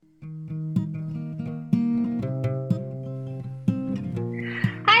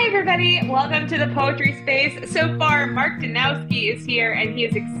everybody. Welcome to the Poetry Space. So far, Mark Danowski is here, and he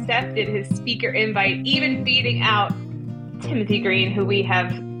has accepted his speaker invite, even beating out Timothy Green, who we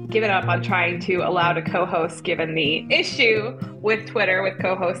have given up on trying to allow to co-host, given the issue with Twitter with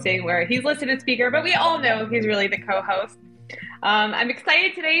co-hosting, where he's listed as speaker, but we all know he's really the co-host. I'm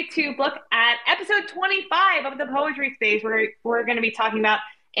excited today to look at episode 25 of the Poetry Space, where we're going to be talking about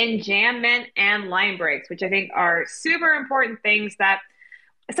enjambment and line breaks, which I think are super important things that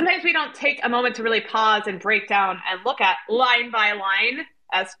sometimes we don't take a moment to really pause and break down and look at line by line,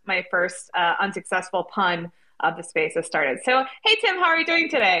 as my first unsuccessful pun of the space has started. So, hey, Tim, how are you doing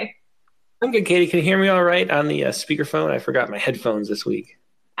today? I'm good, Katie. Can you hear me all right on the speakerphone? I forgot my headphones this week.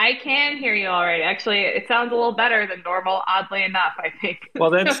 I can hear you all right. Actually, it sounds a little better than normal, oddly enough, I think.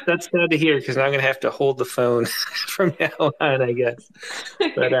 Well, that's sad to hear, because now I'm going to have to hold the phone from now on, I guess.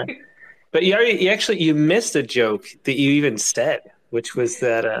 But you missed a joke that you even said, which was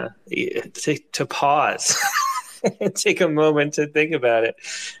that to pause and take a moment to think about it.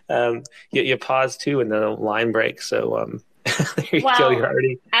 You pause too, and then a line break. So there you go. You're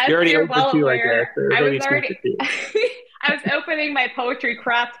already open well to, aware, I guess. I was opening my poetry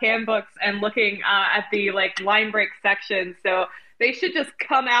craft handbooks and looking at the line break section. So they should just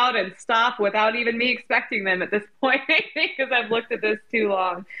come out and stop without even me expecting them at this point, because I've looked at this too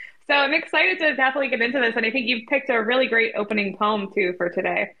long. So I'm excited to definitely get into this. And I think you've picked a really great opening poem too for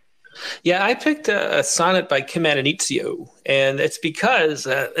today. Yeah, I picked a sonnet by Kim Addonizio, and it's because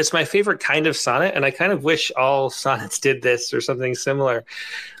it's my favorite kind of sonnet, and I kind of wish all sonnets did this or something similar.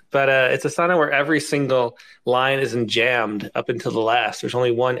 But it's a sonnet where every single line is enjambed up until the last. There's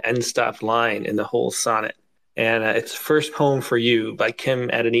only one end-stopped line in the whole sonnet. And it's First Poem for You by Kim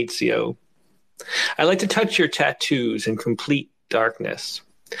Addonizio. I like to touch your tattoos in complete darkness.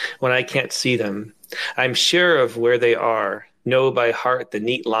 When I can't see them, I'm sure of where they are, know by heart the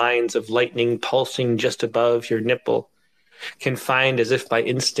neat lines of lightning pulsing just above your nipple, can find as if by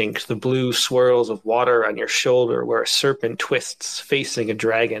instinct the blue swirls of water on your shoulder where a serpent twists facing a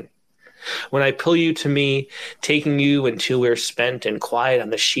dragon. When I pull you to me, taking you until we're spent and quiet on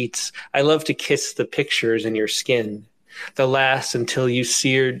the sheets, I love to kiss the pictures in your skin, the last until you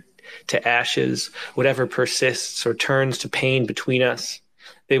seared to ashes, whatever persists or turns to pain between us.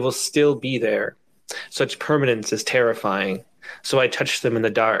 They will still be there. Such permanence is terrifying. So I touch them in the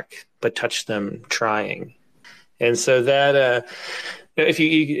dark, but touch them trying. And so that,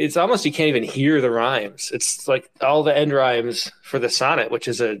 it's almost, you can't even hear the rhymes. It's like all the end rhymes for the sonnet, which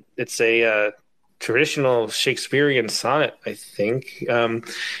is a traditional Shakespearean sonnet, I think,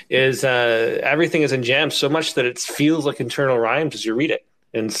 is everything is enjambed so much that it feels like internal rhymes as you read it.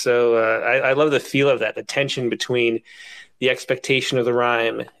 And so I love the feel of that, the tension between the expectation of the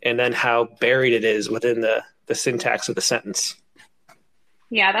rhyme and then how buried it is within the syntax of the sentence.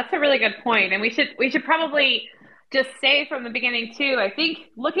 Yeah, that's a really good point. And we should probably just say from the beginning too, I think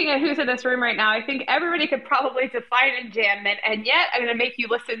looking at who's in this room right now, I think everybody could probably define enjambment, and yet I'm going to make you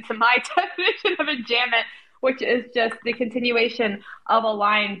listen to my definition of enjambment, which is just the continuation of a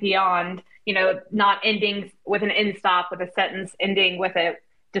line beyond, not ending with an end stop, with a sentence ending with it,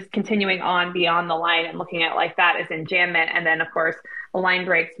 just continuing on beyond the line, and looking at like that as enjambment. And then of course, a line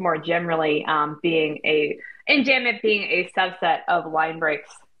breaks more generally being a subset of line breaks,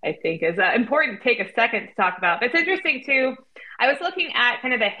 I think is important to take a second to talk about. But it's interesting too. I was looking at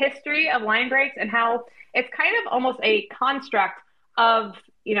kind of the history of line breaks and how it's kind of almost a construct of,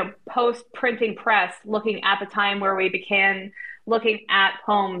 post-printing press, looking at the time where we began looking at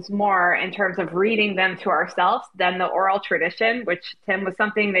poems more in terms of reading them to ourselves than the oral tradition, which, Tim, was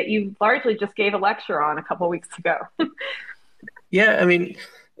something that you largely just gave a lecture on a couple of weeks ago. Yeah, I mean,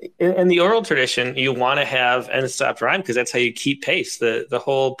 in the oral tradition, you want to have end-stopped rhyme because that's how you keep pace. The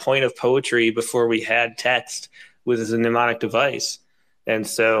whole point of poetry before we had text was a mnemonic device. And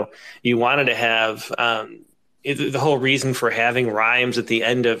so you wanted to have the whole reason for having rhymes at the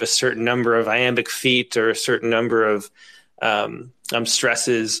end of a certain number of iambic feet or a certain number of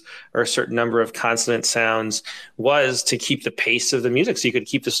stresses or a certain number of consonant sounds was to keep the pace of the music, so you could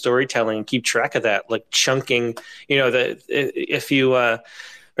keep the storytelling and keep track of that, like chunking. If you are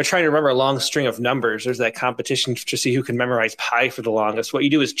trying to remember a long string of numbers, there's that competition to see who can memorize pi for the longest. What you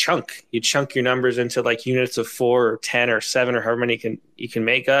do is chunk. You chunk your numbers into like units of 4 or 10 or 7 or however many you can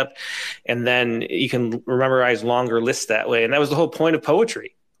make up, and then you can memorize longer lists that way. And that was the whole point of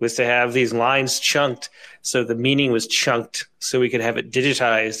poetry, was to have these lines chunked, so the meaning was chunked, so we could have it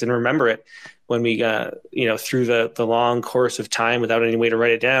digitized and remember it when we through the long course of time without any way to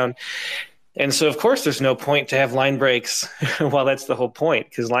write it down. And so, of course, there's no point to have line breaks. Well, that's the whole point,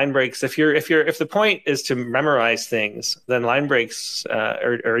 because line breaks, if the point is to memorize things, then line breaks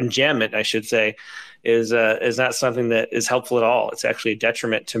or enjambment, I should say, is not something that is helpful at all. It's actually a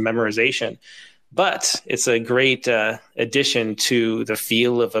detriment to memorization, but it's a great addition to the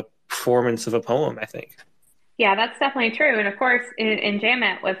feel of a performance of a poem, I think. Yeah, that's definitely true. And of course, in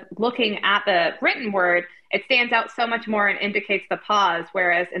Enjambment, with looking at the written word, it stands out so much more and indicates the pause.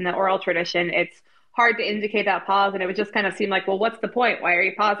 Whereas in the oral tradition, it's hard to indicate that pause. And it would just kind of seem like, well, what's the point? Why are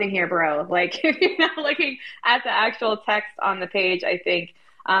you pausing here, bro? Like, if you're not looking at the actual text on the page, I think.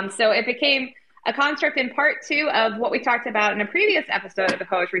 So it became a construct in part two of what we talked about in a previous episode of the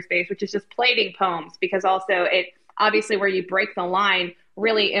Poetry Space, which is just plating poems, because also it obviously where you break the line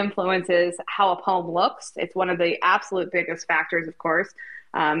really influences how a poem looks. It's one of the absolute biggest factors, of course.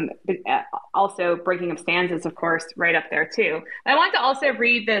 Also, breaking of stanzas, of course, right up there too. And I want to also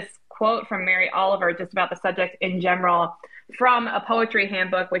read this quote from Mary Oliver just about the subject in general from a poetry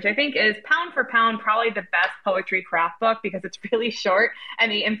handbook, which I think is pound for pound probably the best poetry craft book because it's really short and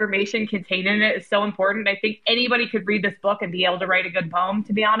the information contained in it is so important. I think anybody could read this book and be able to write a good poem,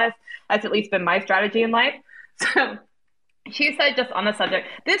 to be honest. That's at least been my strategy in life. So she said just on the subject,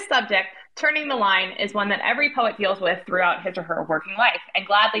 this subject, turning the line, is one that every poet deals with throughout his or her working life, and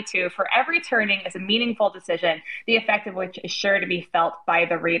gladly too, for every turning is a meaningful decision, the effect of which is sure to be felt by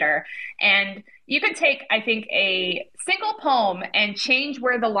the reader. And you could take, I think, a single poem and change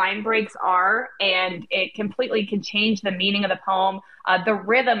where the line breaks are, and it completely can change the meaning of the poem, the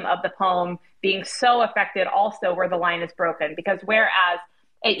rhythm of the poem being so affected also where the line is broken. Because whereas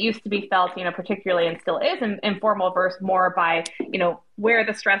it used to be felt, particularly and still is in formal verse more by, where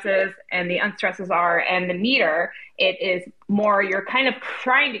the stresses and the unstresses are and the meter, it is more, you're kind of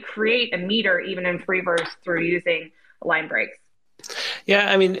trying to create a meter even in free verse through using line breaks.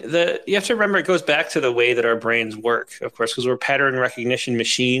 Yeah, I mean, you have to remember it goes back to the way that our brains work, of course, because we're pattern recognition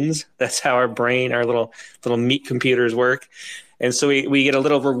machines. That's how our brain, our little meat computers work. And so we get a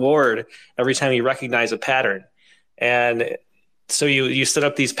little reward every time you recognize a pattern. And so you set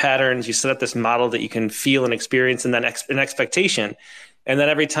up these patterns, you set up this model that you can feel and experience, and then an expectation. And then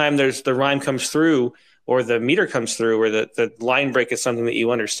every time the rhyme comes through or the meter comes through or the line break is something that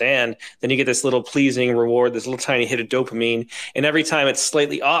you understand, then you get this little pleasing reward, this little tiny hit of dopamine. And every time it's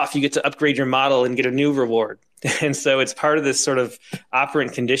slightly off, you get to upgrade your model and get a new reward. And so it's part of this sort of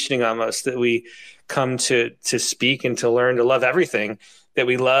operant conditioning almost that we come to speak and to learn to love everything, that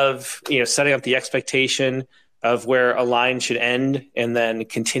we love, setting up the expectation of where a line should end and then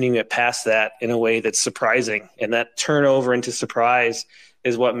continuing it past that in a way that's surprising. And that turnover into surprise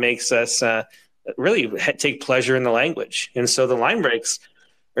is what makes us really take pleasure in the language. And so the line breaks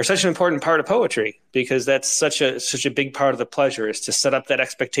are such an important part of poetry because that's such a big part of the pleasure, is to set up that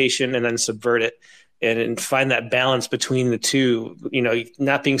expectation and then subvert it and find that balance between the two,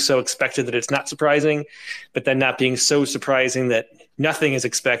 not being so expected that it's not surprising, but then not being so surprising that nothing is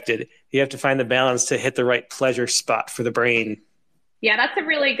expected. You have to find the balance to hit the right pleasure spot for the brain. Yeah, that's a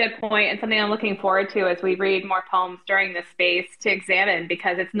really good point and something I'm looking forward to as we read more poems during this space to examine,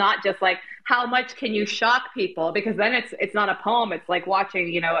 because it's not just like how much can you shock people, because then it's not a poem, it's like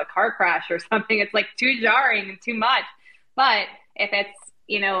watching, a car crash or something. It's like too jarring and too much. But if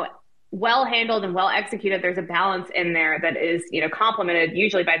it's, well handled and well executed, there's a balance in there that is, complemented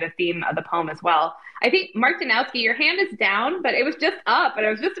usually by the theme of the poem as well. I think, Mark Danowski, your hand is down, but it was just up, and I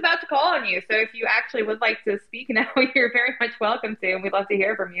was just about to call on you. So if you actually would like to speak now, you're very much welcome to, and we'd love to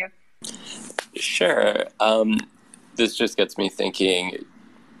hear from you. Sure. This just gets me thinking,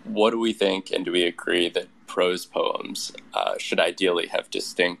 what do we think, and do we agree that prose poems should ideally have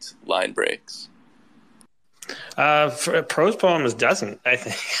distinct line breaks? For prose poems doesn't, I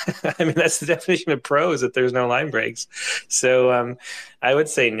think. I mean, that's the definition of prose, that there's no line breaks. So I would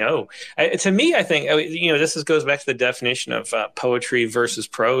say no. To me, I think, this goes back to the definition of poetry versus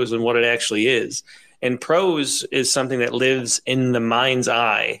prose and what it actually is. And prose is something that lives in the mind's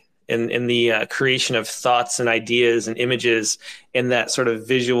eye, in the creation of thoughts and ideas and images, in that sort of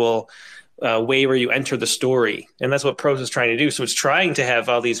visual way where you enter the story. And that's what prose is trying to do. So it's trying to have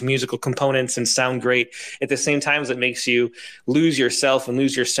all these musical components and sound great at the same time as it makes you lose yourself and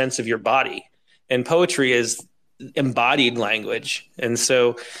lose your sense of your body. And poetry is embodied language. And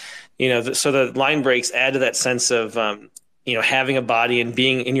so, so the line breaks add to that sense of, having a body and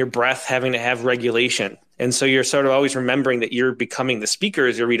being in your breath, having to have regulation. And so you're sort of always remembering that you're becoming the speaker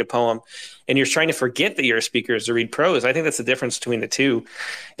as you read a poem, and you're trying to forget that you're a speaker as you read prose. I think that's the difference between the two.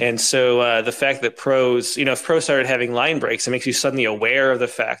 And so the fact that prose, if prose started having line breaks, it makes you suddenly aware of the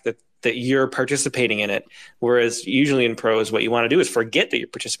fact that that you're participating in it. Whereas usually in prose, what you want to do is forget that you're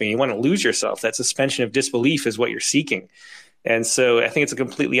participating. You want to lose yourself. That suspension of disbelief is what you're seeking. And so I think it's a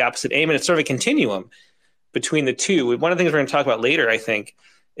completely opposite aim, and it's sort of a continuum between the two. One of the things we're going to talk about later, I think,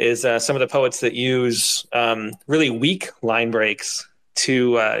 is some of the poets that use really weak line breaks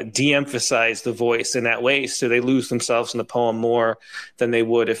to de-emphasize the voice in that way, so they lose themselves in the poem more than they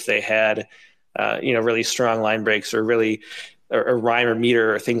would if they had really strong line breaks or really or rhyme or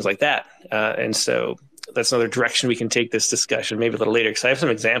meter or things like that. And so that's another direction we can take this discussion maybe a little later, because I have some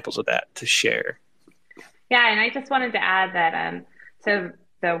examples of that to share. Yeah, and I just wanted to add that so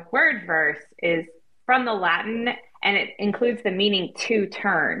the word verse is from the Latin, and it includes the meaning to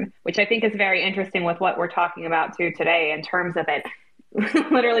turn, which I think is very interesting with what we're talking about too today in terms of it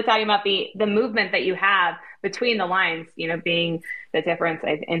literally talking about the movement that you have between the lines, being the difference,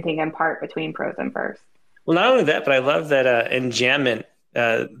 I think, in part between prose and verse. Well, not only that, but I love that enjambment,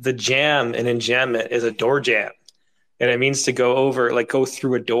 the jam in enjambment is a door jam, and it means to go over, like go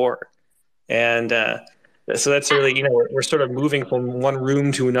through a door. And so that's really, we're sort of moving from one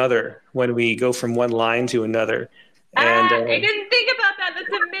room to another when we go from one line to another. And I didn't think about that.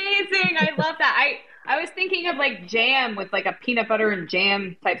 That's amazing. I love that. I was thinking of like jam with like a peanut butter and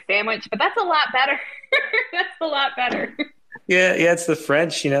jam type sandwich, but that's a lot better. That's a lot better. Yeah, it's the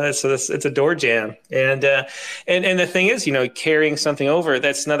French, it's a door jam. And the thing is, carrying something over,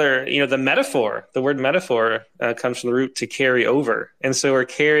 that's another, the metaphor, the word metaphor comes from the root to carry over. And so we're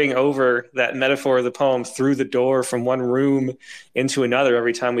carrying over that metaphor of the poem through the door from one room into another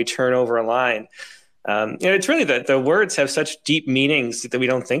every time we turn over a line. It's really that the words have such deep meanings that we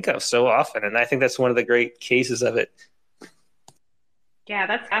don't think of so often. And I think that's one of the great cases of it. Yeah,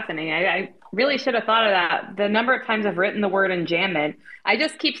 that's fascinating. I really should have thought of that. The number of times I've written the word enjambment, I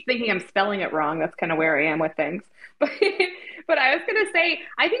just keep thinking I'm spelling it wrong. That's kind of where I am with things. But I was going to say,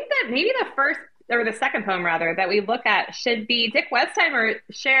 I think that maybe the first or the second poem rather that we look at should be Dick Westheimer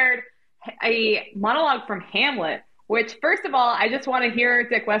shared a monologue from Hamlet, which first of all, I just want to hear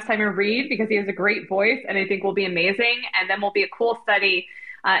Dick Westheimer read because he has a great voice and I think will be amazing. And then will be a cool study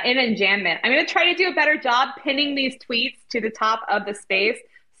in Enjambment. I'm going to try to do a better job pinning these tweets to the top of the space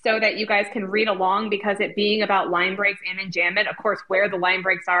so that you guys can read along, because it being about line breaks and Enjambment, of course, where the line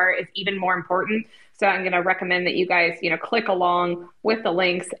breaks are is even more important. So I'm going to recommend that you guys, click along with the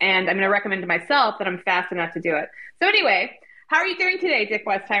links, and I'm going to recommend to myself that I'm fast enough to do it. So anyway, how are you doing today, Dick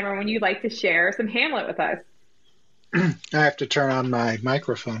Westheimer, when you'd like to share some Hamlet with us? I have to turn on my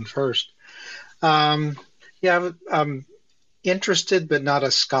microphone first. I'm interested, but not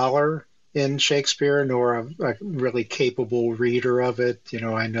a scholar in Shakespeare, nor a really capable reader of it.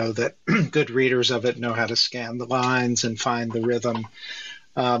 I know that good readers of it know how to scan the lines and find the rhythm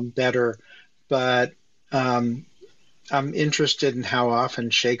better. But I'm interested in how often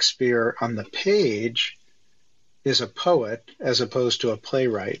Shakespeare on the page is a poet as opposed to a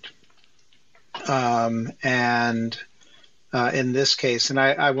playwright. And in this case, and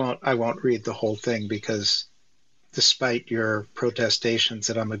I won't read the whole thing because despite your protestations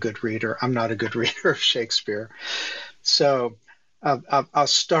that I'm a good reader, I'm not a good reader of Shakespeare. So I'll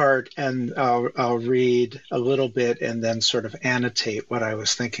start and I'll read a little bit and then sort of annotate what I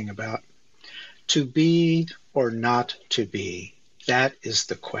was thinking about. To be or not to be, that is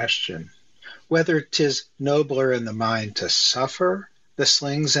the question. Whether 'tis nobler in the mind to suffer the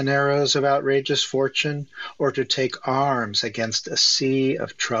slings and arrows of outrageous fortune, or to take arms against a sea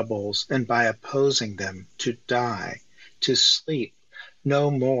of troubles, and by opposing them to die, to sleep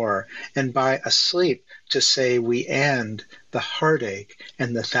no more, and by asleep to say we end the heartache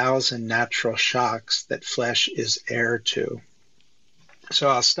and the thousand natural shocks that flesh is heir to. So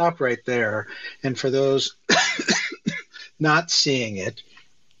I'll stop right there. And for those not seeing it,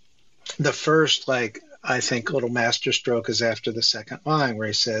 the first, I think, little masterstroke is after the second line where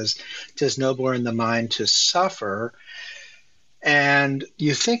he says, "'Tis nobler in the mind to suffer." And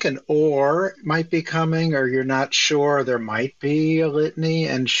you think an or might be coming, or you're not sure, there might be a litany.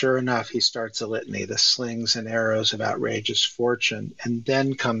 And sure enough, he starts a litany, the slings and arrows of outrageous fortune. And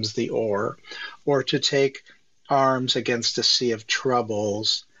then comes the or to take arms against a sea of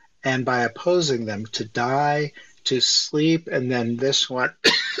troubles, and by opposing them to die, to sleep. And then this one,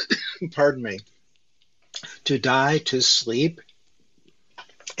 pardon me, to die, to sleep,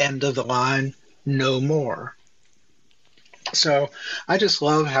 end of the line, no more. So I just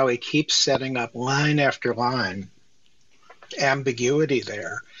love how he keeps setting up line after line, ambiguity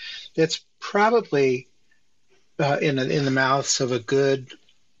there. It's probably in the mouths of a good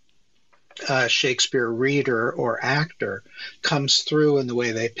Shakespeare reader or actor comes through in the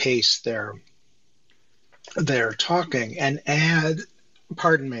way they pace their talking and add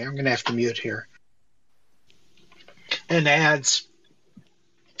pardon me, I'm going to have to mute here, and adds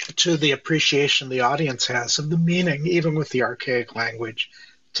to the appreciation the audience has of the meaning, even with the archaic language.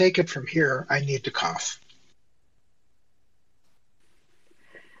 Take it from here. I need to cough.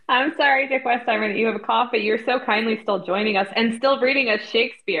 I'm sorry, Dick Westheimer, that you have a cough, but you're so kindly still joining us and still reading us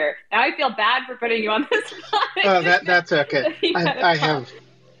Shakespeare. Now I feel bad for putting you on the spot. Oh, that's okay.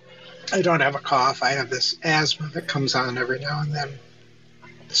 I don't have a cough. I have this asthma that comes on every now and then,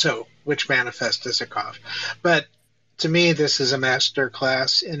 so which manifests as a cough. But to me, this is a master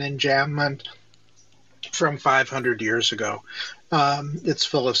class in enjambment from 500 years ago. It's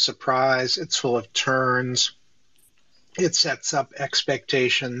full of surprise. It's full of turns. It sets up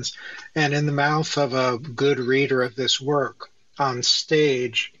expectations. And in the mouth of a good reader of this work on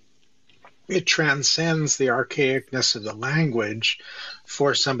stage, it transcends the archaicness of the language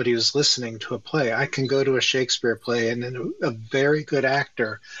for somebody who's listening to a play. I can go to a Shakespeare play, and in a very good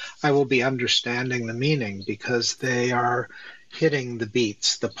actor, I will be understanding the meaning because they are hitting the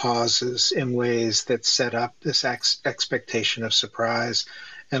beats, the pauses in ways that set up this expectation of surprise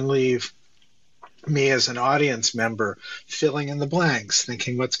and leave me as an audience member filling in the blanks,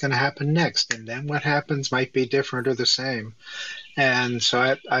 thinking what's going to happen next, and then what happens might be different or the same. And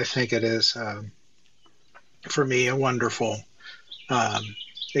so I think it is, for me, a wonderful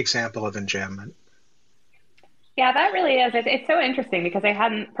example of enjambment. Yeah, that really is. It's so interesting because I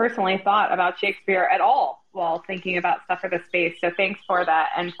hadn't personally thought about Shakespeare at all while thinking about stuff for the space. So thanks for that.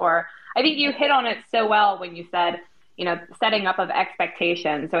 And I think you hit on it so well when you said, setting up of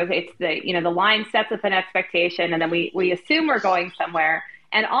expectations. So it's the line sets up an expectation, and then we assume we're going somewhere.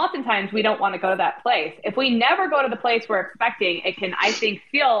 And oftentimes we don't want to go to that place. If we never go to the place we're expecting, it can, I think,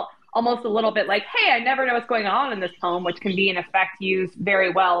 feel almost a little bit like, hey, I never know what's going on in this poem, which can be in effect used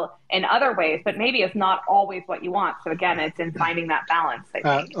very well in other ways, but maybe it's not always what you want. So again, it's in finding that balance,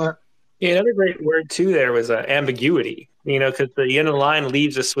 I think. Yeah, another great word too there was ambiguity, because the end of the line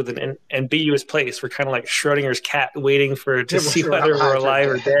leaves us with an ambiguous place. We're kind of like Schrodinger's cat waiting to see whether we're alive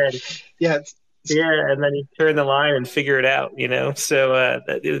or dead. Yeah. Yeah, and then you turn the line and figure it out, So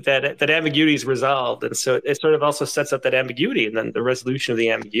that ambiguity is resolved, and so it sort of also sets up that ambiguity, and then the resolution of the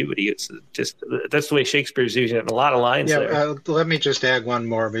ambiguity. It's just that's the way Shakespeare's using it in a lot of lines. Yeah, let me just add one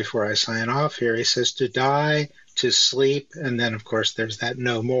more before I sign off here. He says to die, to sleep, and then of course there's that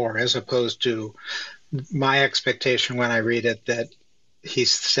no more, as opposed to my expectation when I read it that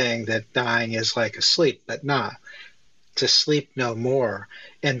he's saying that dying is like a sleep, but not. To sleep no more,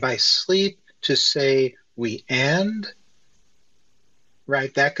 and by sleep, to say we end,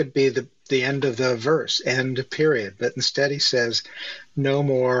 right? That could be the end of the verse, end period. But instead he says no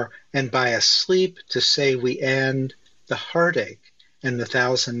more, and by a sleep to say we end the heartache and the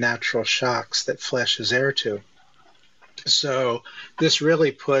thousand natural shocks that flesh is heir to. So this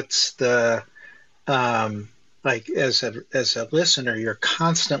really puts the, like as a listener, you're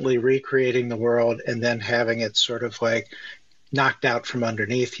constantly recreating the world and then having it sort of like knocked out from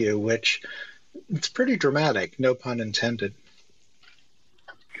underneath you, which it's pretty dramatic, no pun intended.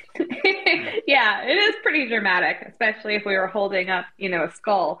 Yeah, it is pretty dramatic, especially if we were holding up, a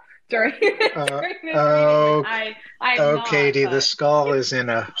skull during this reading. Katie, the skull is in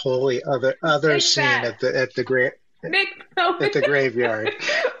a wholly other scene at the graveyard. At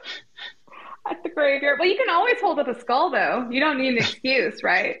the graveyard. Well, you can always hold up a skull, though. You don't need an excuse,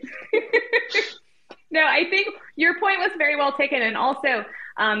 right? No, I think your point was very well taken. And also,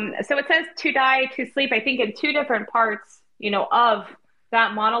 so it says to die, to sleep, I think in two different parts, of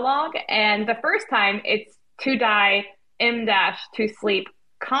that monologue. And the first time it's to die, to sleep,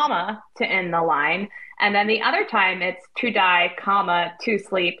 comma, to end the line. And then the other time it's to die, comma, to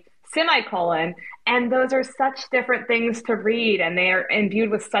sleep, semicolon. And those are such different things to read, and they are imbued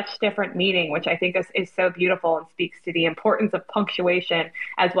with such different meaning, which I think is so beautiful and speaks to the importance of punctuation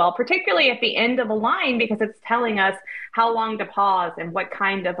as well, particularly at the end of a line, because it's telling us how long to pause and what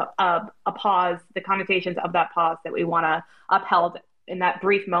kind of a pause, the connotations of that pause that we want to upheld in that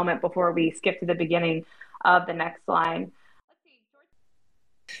brief moment before we skip to the beginning of the next line.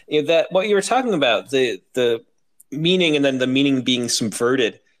 Yeah, that what you were talking about, the meaning and then the meaning being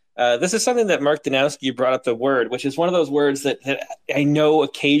subverted. This is something that Mark Danowski brought up, the word, which is one of those words that I know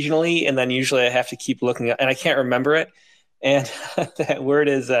occasionally, and then usually I have to keep looking up, and I can't remember it. And that word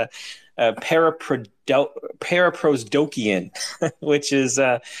is paraprosdokian, which is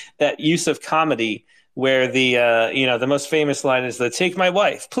that use of comedy where the most famous line is the "Take my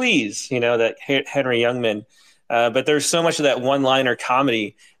wife, please," that Henry Youngman. But there's so much of that one-liner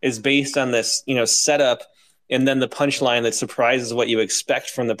comedy is based on this, setup and then the punchline that surprises what you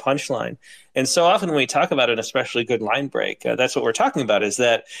expect from the punchline. And so often when we talk about an especially good line break, that's what we're talking about, is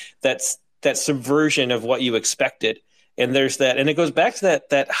that's that subversion of what you expected. And there's that, and it goes back to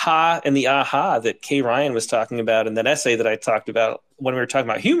that ha and the aha that Kay Ryan was talking about in that essay that I talked about when we were talking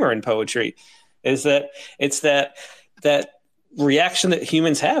about humor in poetry, is that it's that reaction that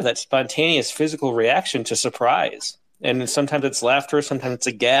humans have, that spontaneous physical reaction to surprise. And sometimes it's laughter, sometimes it's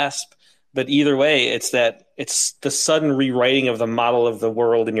a gasp, but either way, it's the sudden rewriting of the model of the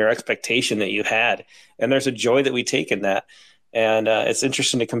world and your expectation that you had. And there's a joy that we take in that. And it's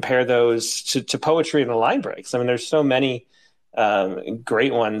interesting to compare those to poetry and the line breaks. I mean, there's so many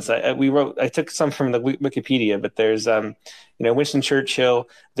great ones. I took some from the Wikipedia, but there's, Winston Churchill,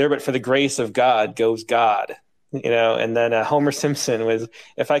 there but for the grace of God goes God, and then Homer Simpson was,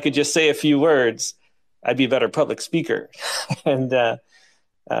 if I could just say a few words, I'd be a better public speaker. And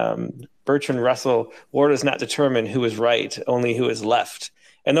Bertrand Russell, war does not determine who is right, only who is left.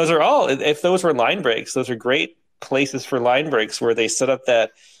 And those are all, if those were line breaks, those are great places for line breaks where they set up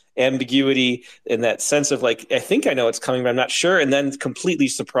that ambiguity and that sense of like, I think I know it's coming, but I'm not sure. And then completely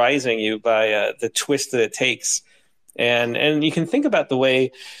surprising you by the twist that it takes. And you can think about the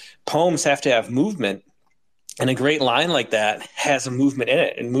way poems have to have movement. And a great line like that has a movement in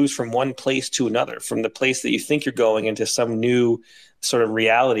it and moves from one place to another, from the place that you think you're going into some new sort of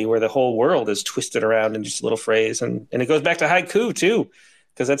reality where the whole world is twisted around in just a little phrase. And it goes back to haiku too,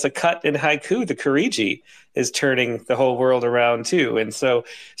 because that's a cut in haiku. The Kuriji is turning the whole world around too. And so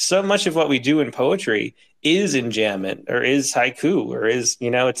much of what we do in poetry is enjambment or is haiku or is,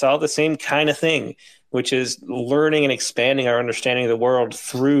 it's all the same kind of thing, which is learning and expanding our understanding of the world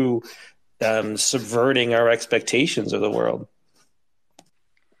through subverting our expectations of the world.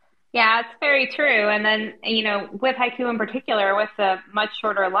 Yeah, it's very true. And then, with haiku in particular, with the much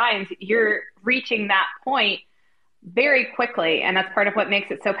shorter lines, you're reaching that point very quickly. And that's part of what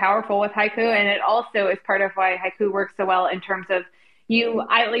makes it so powerful with haiku. And it also is part of why haiku works so well in terms of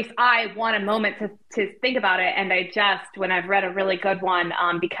at least I want a moment to think about it and digest when I've read a really good one,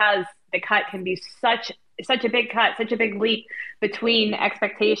 because the cut can be such a big cut, such a big leap between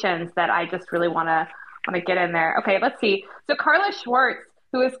expectations that I just really want to get in there. Okay, let's see. So Carla Schwartz,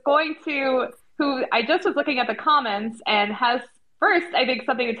 who I just was looking at the comments and has first, I think,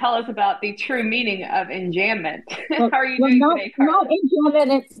 something to tell us about the true meaning of enjambment. How are you doing today, Carla? Not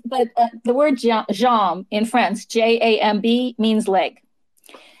enjambment, but the word jambe in French, Jamb, means leg.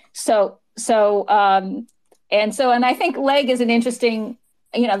 And I think leg is an interesting,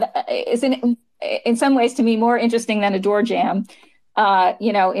 is in some ways to me more interesting than a door jam,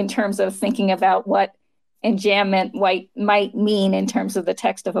 in terms of thinking about what enjambment might mean in terms of the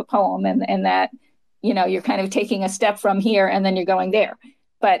text of a poem, and that you're kind of taking a step from here and then you're going there.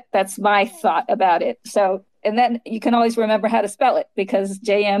 But that's my thought about it. So, and then you can always remember how to spell it, because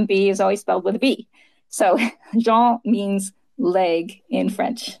JMB is always spelled with a B. So jambe means leg in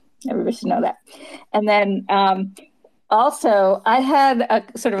French. Everybody should know that. And then also, I had a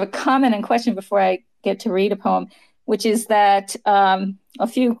sort of a comment and question before I get to read a poem, which is that a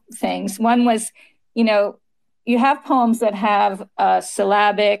few things. One was, you have poems that have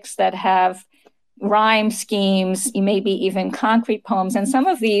syllabics, that have rhyme schemes, maybe even concrete poems. And some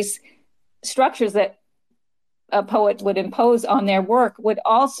of these structures that a poet would impose on their work would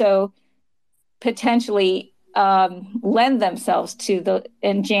also potentially lend themselves to the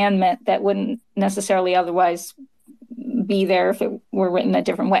enjambment that wouldn't necessarily otherwise be there if it were written a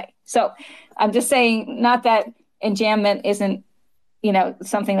different way. So I'm just saying, not that enjambment isn't,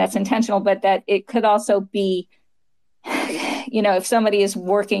 something that's intentional, but that it could also be, if somebody is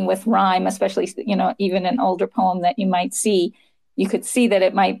working with rhyme, especially, even an older poem that you might see, you could see that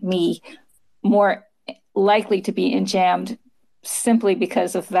it might be more likely to be enjambed simply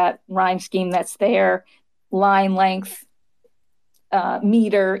because of that rhyme scheme that's there, line length,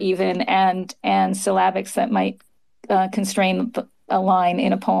 meter even, and syllabics that might constrain a line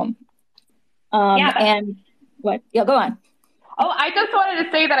in a poem. And what? Yeah, go on. Oh, I just wanted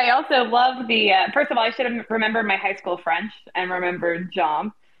to say that I also love first of all, I should have remembered my high school French and remembered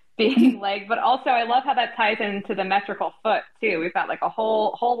jambe being leg, but also I love how that ties into the metrical foot too. We've got like a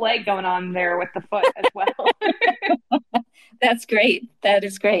whole leg going on there with the foot as well. That's great. That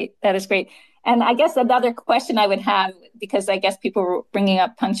is great. And I guess another question I would have, because I guess people were bringing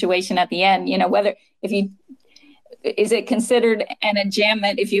up punctuation at the end, whether is it considered an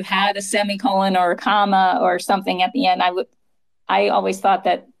enjambment if you had a semicolon or a comma or something at the end? I always thought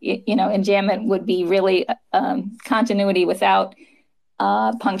that, enjambment would be really continuity without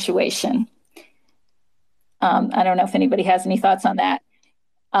punctuation. I don't know if anybody has any thoughts on that.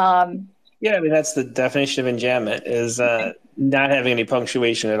 Yeah, I mean that's the definition of enjambment is not having any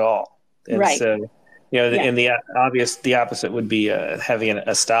punctuation at all, and Right. so Yeah. and the opposite would be having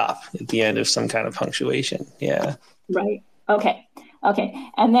a stop at the end of some kind of punctuation. Yeah. Right. Okay.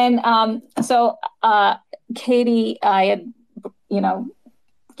 And then so Katie, I had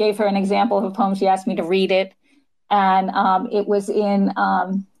gave her an example of a poem. She asked me to read it, and it was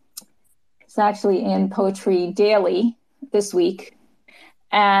it's actually in Poetry Daily this week,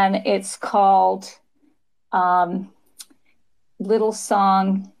 and it's called Little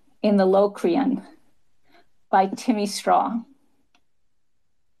Song in the Locrian by Timmy Straw.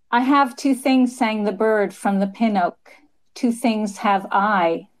 I have two things, sang the bird from the pin oak. Two things have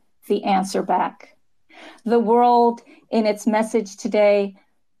I, the answer back. The world in its message today.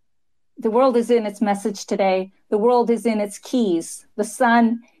 The world is in its message today. The world is in its keys. The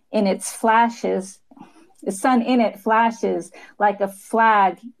sun in its flashes. The sun in it flashes like a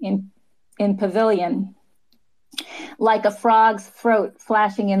flag in pavilion, like a frog's throat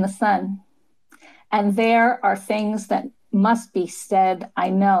flashing in the sun. And there are things that must be said, I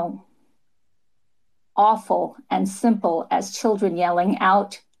know. Awful and simple as children yelling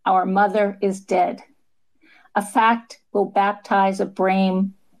out, our mother is dead. A fact will baptize a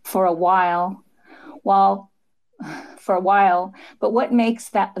brain for a while, but what makes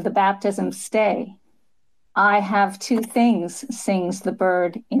the baptism stay? I have two things, sings the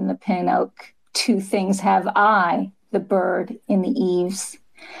bird in the pin oak. Two things have I, the bird in the eaves.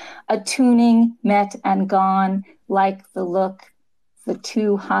 A tuning met and gone like the look the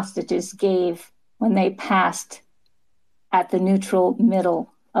two hostages gave when they passed at the neutral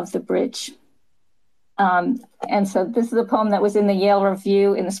middle of the bridge. And so this is a poem that was in the Yale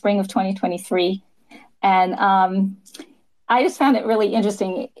Review in the spring of 2023. And I just found it really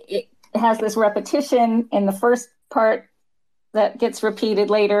interesting. It has this repetition in the first part that gets repeated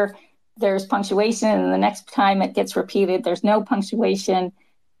later. There's punctuation, and the next time it gets repeated, there's no punctuation.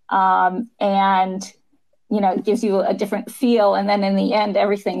 And it gives you a different feel. And then in the end,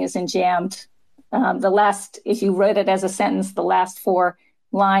 everything is enjambed. If you wrote it as a sentence, the last four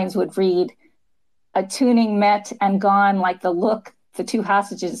lines would read, a tuning met and gone like the look the two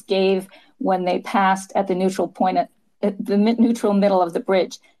hostages gave when they passed at the neutral point at the neutral middle of the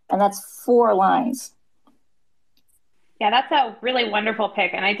bridge. And that's 4 lines. Yeah, that's a really wonderful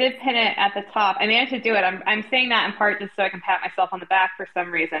pick. And I did pin it at the top. I managed to do it. I'm saying that in part just so I can pat myself on the back for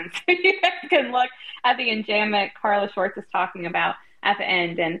some reason. So you guys can look at the enjambment Carla Schwartz is talking about at the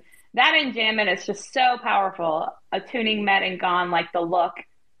end. And that enjambment is just so powerful. A tuning met and gone like the look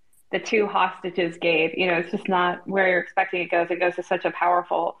the two hostages gave. It's just not where you're expecting it goes. It goes to such a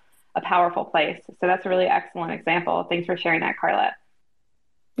powerful place. So that's a really excellent example. Thanks for sharing that, Carla.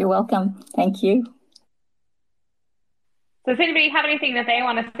 You're welcome. Thank you. So does anybody have anything that they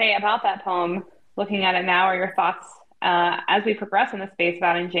want to say about that poem, looking at it now, or your thoughts as we progress in the space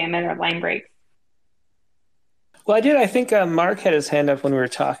about enjambment or line breaks? Well, I did. I think Mark had his hand up when we were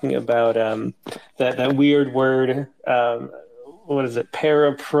talking about that weird word. What is it?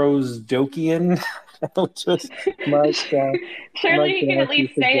 Paraprosdokian, which was Mark. Surely he can at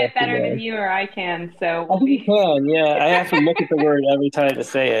least say it better than you or I can. So he can. Yeah, I have to look at the word every time to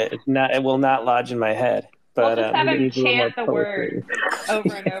say it. It will not lodge in my head. But we'll just have him chant the word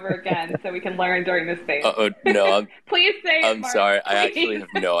over and over again so we can learn during this phase. No, please say it, I'm Mark, sorry. please. I actually have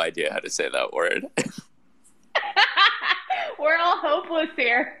no idea how to say that word. We're all hopeless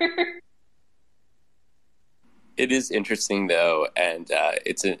here. It is interesting, though, and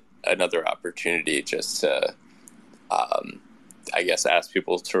it's another opportunity just to, I guess, ask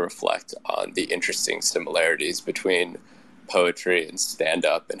people to reflect on the interesting similarities between poetry and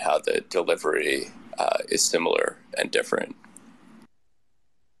stand-up and how the delivery is similar and different.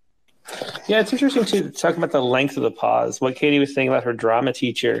 Yeah, it's interesting to talk about the length of the pause. What Katie was saying about her drama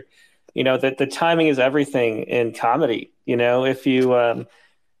teacher, that the timing is everything in comedy. If you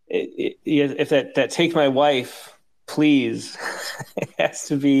if that take my wife, please, it has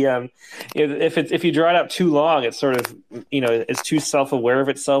to be if you draw it out too long, it's sort of it's too self-aware of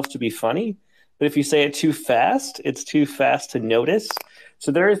itself to be funny. But if you say it too fast, it's too fast to notice.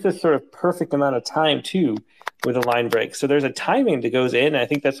 So there is this sort of perfect amount of time too with a line break. So there's a timing that goes in. I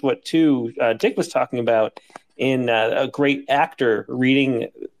think that's what Dick was talking about in a great actor reading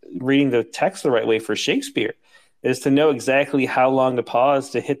the text the right way for Shakespeare, is to know exactly how long to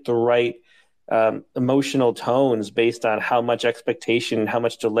pause to hit the right emotional tones based on how much expectation, how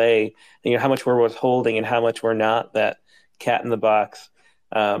much delay, how much we're withholding and how much we're not, that cat in the box.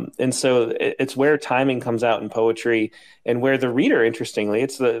 And so it's where timing comes out in poetry, and where the reader, interestingly,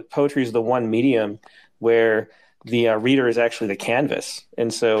 poetry is the one medium where the reader is actually the canvas.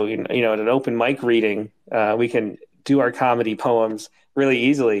 And so, in an open mic reading, we can do our comedy poems really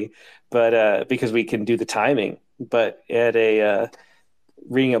easily, but because we can do the timing. But at a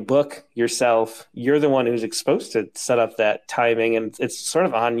reading a book yourself, you're the one who's supposed to set up that timing, and it's sort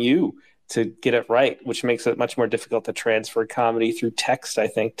of on you to get it right, which makes it much more difficult to transfer comedy through text, I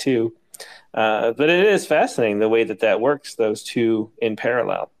think, too. But it is fascinating the way that works, those two in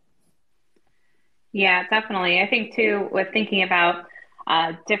parallel. Yeah, definitely. I think too, with thinking about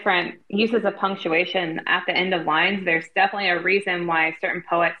different uses of punctuation at the end of lines, there's definitely a reason why certain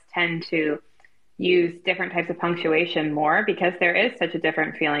poets tend to use different types of punctuation more, because there is such a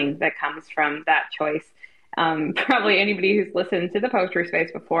different feeling that comes from that choice. Probably anybody who's listened to the poetry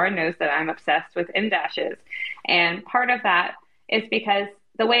space before knows that I'm obsessed with em dashes. And part of that is because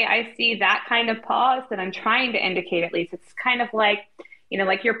the way I see that kind of pause that I'm trying to indicate, at least, it's kind of like,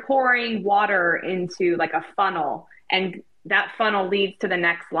 like you're pouring water into like a funnel, and that funnel leads to the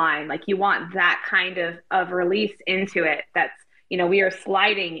next line. Like you want that kind of release into it. That's, we are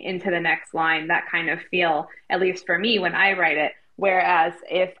sliding into the next line, that kind of feel, at least for me when I write it. Whereas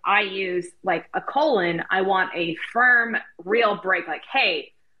if I use like a colon, I want a firm, real break. Like,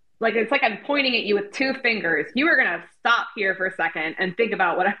 hey, like it's like I'm pointing at you with two fingers. You are going to stop here for a second and think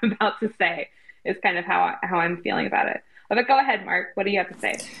about what I'm about to say, is kind of how I'm feeling about it. But go ahead, Mark. What do you have to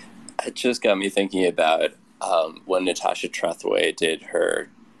say? It just got me thinking about when Natasha Trethewey did her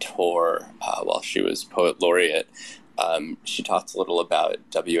tour while she was poet laureate. She talked a little about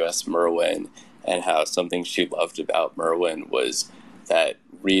W.S. Merwin, and how something she loved about Merwin was that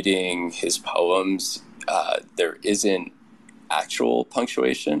reading his poems, there isn't actual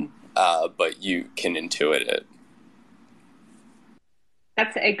punctuation, but you can intuit it.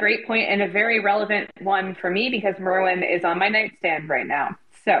 That's a great point and a very relevant one for me, because Merwin is on my nightstand right now.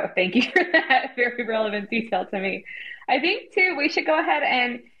 So thank you for that very relevant detail to me. I think, too, we should go ahead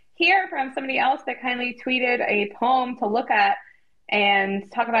and hear from somebody else that kindly tweeted a poem to look at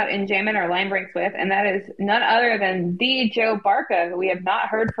and talk about enjambment or line breaks with, and that is none other than the Joe Barca, who we have not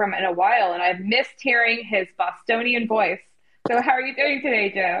heard from in a while, and I've missed hearing his Bostonian voice. So how are you doing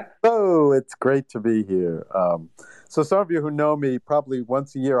today, Joe? Oh, it's great to be here. So some of you who know me, probably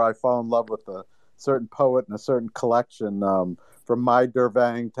once a year I fall in love with a certain poet and a certain collection, from Mai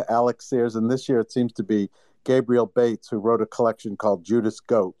Dervang to Alex Sears, and this year it seems to be Gabriel Bates, who wrote a collection called Judas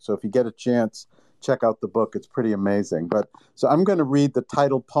Goat. So if you get a chance, check out the book. It's pretty amazing. So I'm going to read the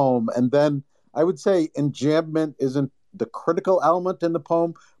title poem, and then I would say enjambment isn't the critical element in the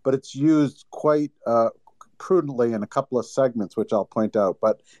poem, but it's used quite prudently in a couple of segments, which I'll point out.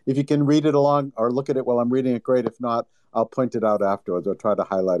 But if you can read it along or look at it while I'm reading it, great. If not, I'll point it out afterwards or try to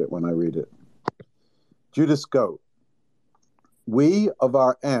highlight it when I read it. Judas Goat. We of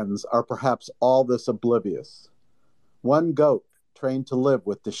our ends are perhaps all this oblivious. One goat trained to live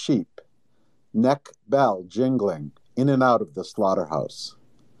with the sheep, neck bell jingling in and out of the slaughterhouse.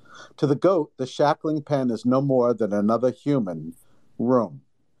 To the goat, the shackling pen is no more than another human room.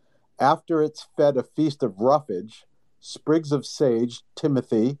 After it's fed a feast of roughage, sprigs of sage,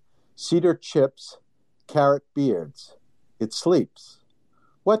 timothy, cedar chips, carrot beards, it sleeps.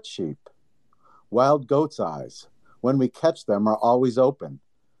 What sheep? Wild goat's eyes, when we catch them, are always open,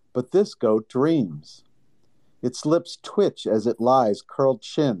 but this goat dreams. Its lips twitch as it lies curled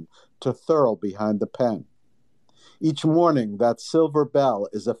chin to thurl behind the pen. Each morning that silver bell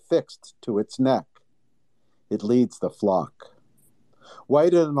is affixed to its neck. It leads the flock.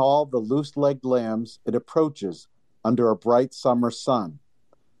 Whiter than all the loose-legged lambs, it approaches under a bright summer sun.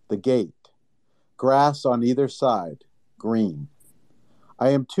 The gate. Grass on either side, green. I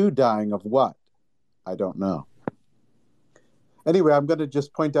am too dying of what? I don't know. Anyway, I'm going to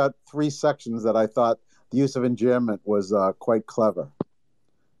just point out three sections that I thought the use of enjambment was quite clever.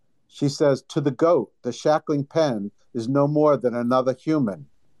 She says, to the goat, the shackling pen is no more than another human.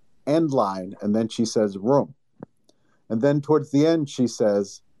 End line, and then she says, room. And then towards the end, she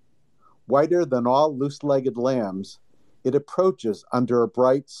says, whiter than all loose-legged lambs, it approaches under a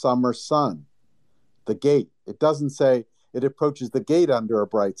bright summer sun. The gate. It doesn't say it approaches the gate under a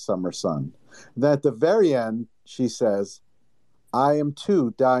bright summer sun. And then at the very end, she says, I am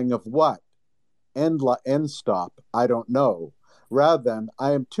too dying of what? End stop, I don't know. Rather than,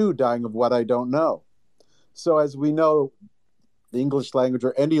 I am too dying of what I don't know. So as we know, the English language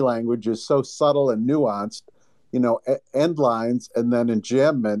or any language is so subtle and nuanced, end lines and then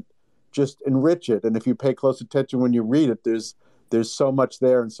enjambment just enrich it. And if you pay close attention when you read it, there's so much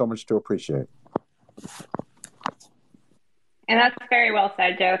there and so much to appreciate. And that's very well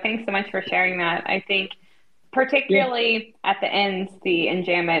said, Joe. Thanks so much for sharing that. I think particularly at the end, the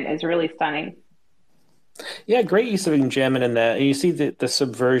enjambment is really stunning. Yeah, great use of enjambment in that. And you see the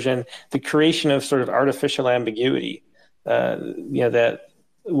subversion, the creation of sort of artificial ambiguity. That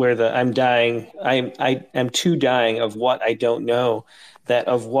where the I'm dying, I am too dying of what I don't know, that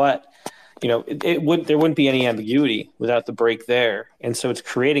of what it would there wouldn't be any ambiguity without the break there, and so it's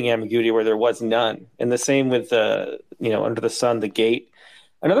creating ambiguity where there was none. And the same with under the sun, the gate.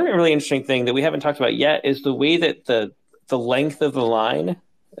 Another really interesting thing that we haven't talked about yet is the way that the length of the line.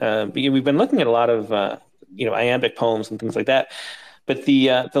 We've been looking at a lot of iambic poems and things like that, but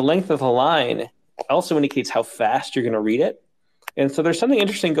the length of the line also indicates how fast you're going to read it. And so there's something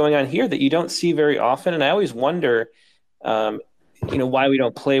interesting going on here that you don't see very often. And I always wonder, why we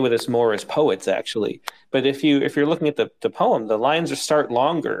don't play with this more as poets, actually. But if you're looking at the poem, the lines start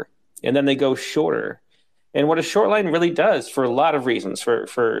longer and then they go shorter. And what a short line really does, for a lot of reasons,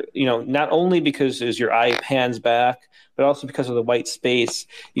 for not only because as your eye pans back, but also because of the white space,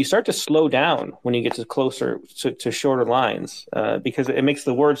 you start to slow down when you get closer to shorter lines, because it makes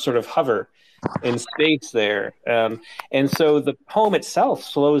the words sort of hover in space there. And so the poem itself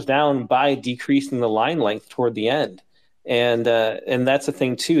slows down by decreasing the line length toward the end. And that's a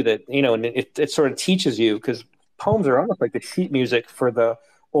thing too that, and it sort of teaches you, because poems are almost like the sheet music for the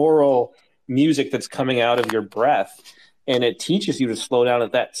oral music that's coming out of your breath, and it teaches you to slow down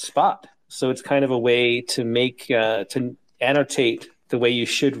at that spot. So it's kind of a way to make to annotate the way you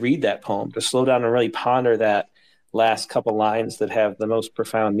should read that poem, to slow down and really ponder that last couple lines that have the most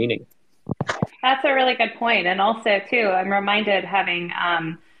profound meaning. That's a really good point. And also, too, I'm reminded, having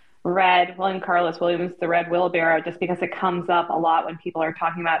read William Carlos Williams' The Red Wheelbarrow, just because it comes up a lot when people are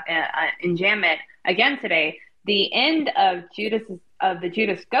talking about enjambment again today. The end of the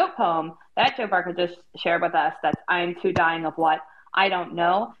Judas Goat poem that Joe Barker just shared with us, that's I'm too dying of what I don't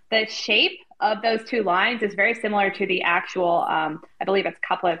know. The shape of those two lines is very similar to the actual, I believe it's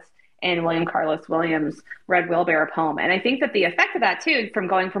couplets in William Carlos Williams' Red Wheelbarrow poem. And I think that the effect of that too, from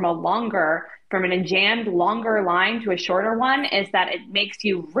going from an enjambed longer line to a shorter one, is that it makes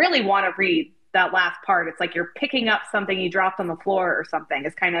you really want to read that last part. It's like you're picking up something you dropped on the floor or something.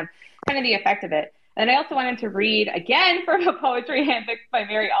 It's kind of the effect of it. And I also wanted to read again from a poetry handbook by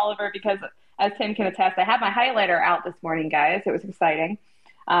Mary Oliver, because as Tim can attest, I had my highlighter out this morning, guys. It was exciting.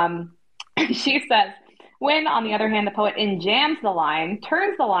 She says, when, on the other hand, the poet enjambs the line,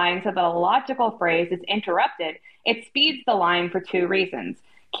 turns the line so that a logical phrase is interrupted, it speeds the line for two reasons.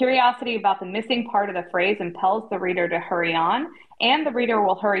 Curiosity about the missing part of the phrase impels the reader to hurry on, and the reader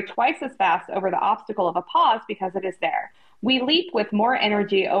will hurry twice as fast over the obstacle of a pause because it is there. We leap with more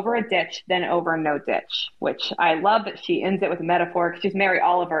energy over a ditch than over no ditch, which I love that she ends it with a metaphor, because she's Mary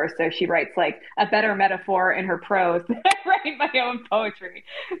Oliver, so she writes like a better metaphor in her prose than I write my own poetry.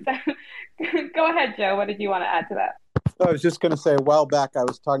 So, go ahead, Joe. What did you want to add to that? I was just going to say, a while back, I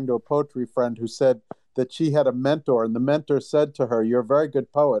was talking to a poetry friend who said that she had a mentor, and the mentor said to her, "You're a very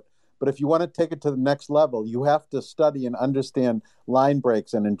good poet, but if you want to take it to the next level, you have to study and understand line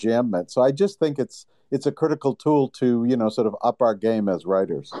breaks and enjambment." So I just think it's a critical tool to, sort of up our game as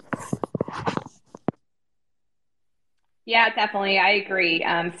writers. Yeah, definitely. I agree.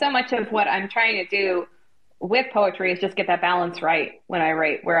 So much of what I'm trying to do with poetry is just get that balance right when I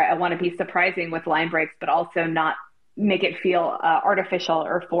write, where I want to be surprising with line breaks, but also not make it feel artificial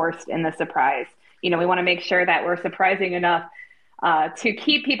or forced in the surprise. We want to make sure that we're surprising enough to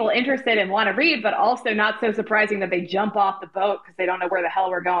keep people interested and want to read, but also not so surprising that they jump off the boat because they don't know where the hell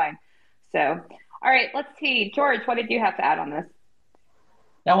we're going. So, all right, let's see. George, what did you have to add on this?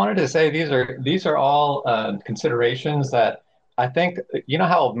 I wanted to say these are all considerations that I think,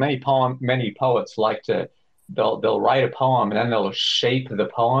 how many poets like to, they'll write a poem and then they'll shape the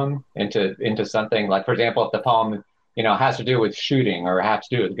poem into something. Like, for example, if the poem has to do with shooting or has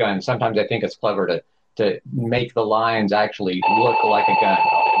to do with guns, sometimes I think it's clever to make the lines actually look like a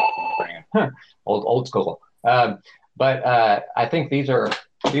gun. Old school. But I think these are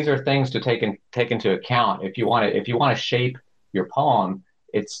things to take into account if you want to shape your poem.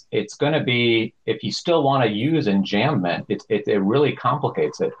 It's going to be, if you still want to use enjambment, it really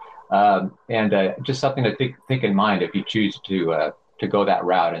complicates it, and just something to think in mind if you choose to go that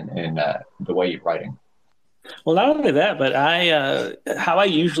route in the way you're writing. Well, not only that, but how I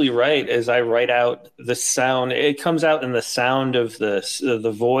usually write is I write out the sound. It comes out in the sound of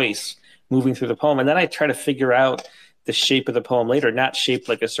the voice moving through the poem, and then I try to figure out the shape of the poem later, not shaped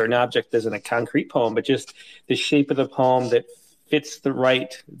like a certain object as in a concrete poem, but just the shape of the poem that fits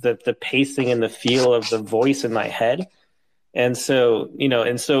the pacing and the feel of the voice in my head. And so,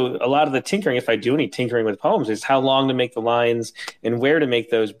 a lot of the tinkering, if I do any tinkering with poems, is how long to make the lines and where to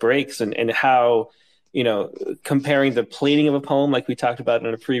make those breaks, and how comparing the plating of a poem, like we talked about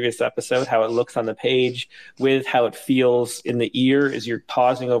in a previous episode, how it looks on the page with how it feels in the ear as you're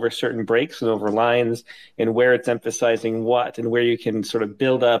pausing over certain breaks and over lines, and where it's emphasizing what, and where you can sort of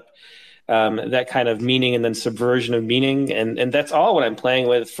build up that kind of meaning and then subversion of meaning. And that's all what I'm playing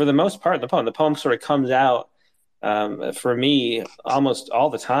with for the most part in the poem. The poem sort of comes out for me almost all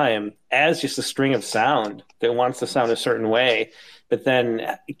the time as just a string of sound that wants to sound a certain way, but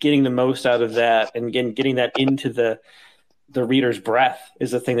then getting the most out of that and getting that into the reader's breath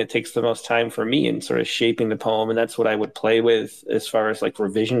is the thing that takes the most time for me in sort of shaping the poem. And that's what I would play with as far as like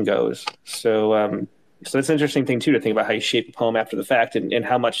revision goes. So it's an interesting thing too, to think about how you shape a poem after the fact, and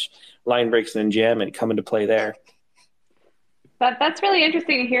how much line breaks and enjambment come into play there. That's really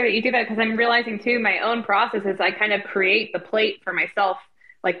interesting to hear that you do that, because I'm realizing too, my own process is I kind of create the plate for myself,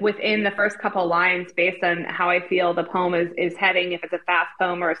 like within the first couple lines based on how I feel the poem is heading, if it's a fast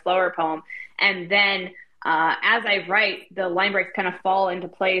poem or a slower poem. And then as I write, the line breaks kind of fall into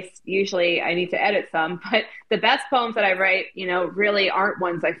place. Usually I need to edit some, but the best poems that I write, really aren't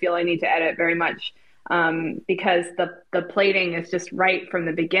ones I feel I need to edit very much. Because the plating is just right from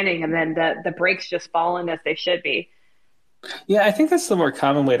the beginning, and then the breaks just fall in as they should be. Yeah, I think that's the more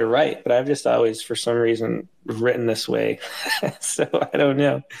common way to write, but I've just always, for some reason, written this way. So I don't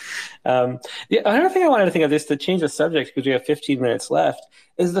know. Another thing I wanted to think of, just to change the subject because we have 15 minutes left,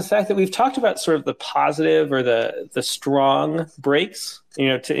 is the fact that we've talked about sort of the positive or the strong breaks,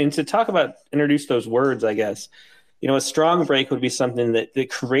 to talk about, introduce those words, I guess. A strong break would be something that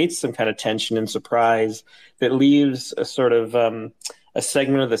creates some kind of tension and surprise, that leaves a sort of a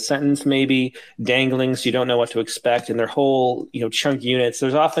segment of the sentence maybe dangling, so you don't know what to expect, and their whole chunk units.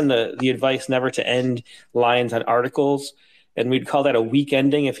 There's often the advice never to end lines on articles, and we'd call that a weak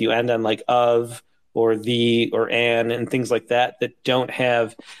ending if you end on like of or the or an and things like that don't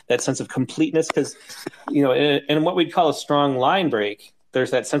have that sense of completeness, because in what we'd call a strong line break,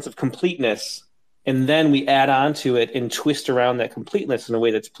 there's that sense of completeness. And then we add on to it and twist around that completeness in a way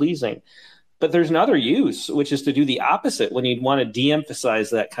that's pleasing. But there's another use, which is to do the opposite when you'd want to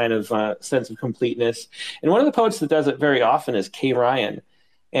de-emphasize that kind of sense of completeness. And one of the poets that does it very often is Kay Ryan.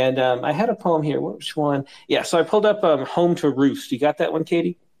 And I had a poem here. Which one? Yeah, so I pulled up Home to Roost. You got that one,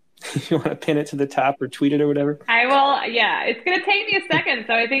 Katie? You want to pin it to the top or tweet it or whatever? I will. Yeah, it's going to take me a second,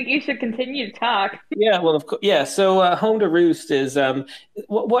 so I think you should continue to talk. Yeah, well, of course. Yeah, so Home to Roost is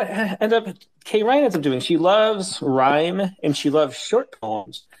what Kay Ryan ends up doing. She loves rhyme and she loves short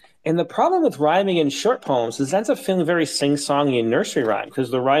poems. And the problem with rhyming in short poems is it ends up feeling very sing-songy and nursery rhyme,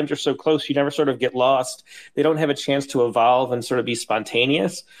 because the rhymes are so close, you never sort of get lost. They don't have a chance to evolve and sort of be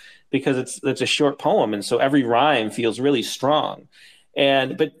spontaneous, because it's a short poem, and so every rhyme feels really strong.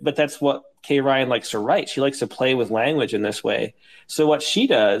 But that's what Kay Ryan likes to write. She likes to play with language in this way. So what she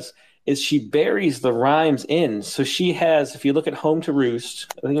does is she buries the rhymes in. So she has, if you look at Home to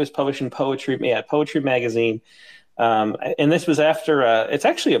Roost, I think it was published in Poetry Magazine. And this was after, it's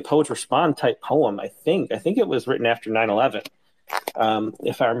actually a Poets Respond type poem, I think. I think it was written after 9/11,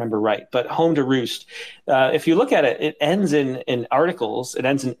 if I remember right. But Home to Roost, if you look at it, it ends in articles. It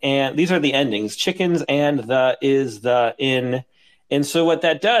ends in and. These are the endings: chickens, and, the, is, the, in. And so what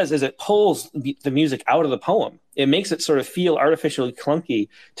that does is it pulls the music out of the poem. It makes it sort of feel artificially clunky,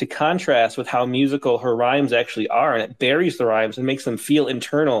 to contrast with how musical her rhymes actually are. And it buries the rhymes and makes them feel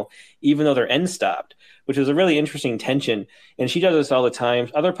internal, even though they're end stopped, which is a really interesting tension. And she does this all the time.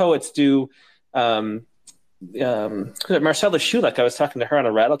 Other poets do. Marcella Schulek, I was talking to her on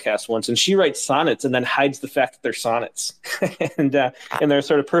a Rattlecast once, and she writes sonnets and then hides the fact that they're sonnets. and they're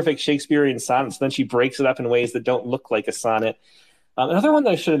sort of perfect Shakespearean sonnets. Then she breaks it up in ways that don't look like a sonnet. Another one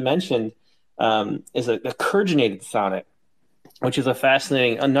that I should have mentioned is a curginated sonnet, which is a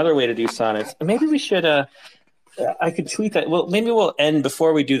fascinating, another way to do sonnets. Maybe we should, I could tweet that. Well, maybe we'll end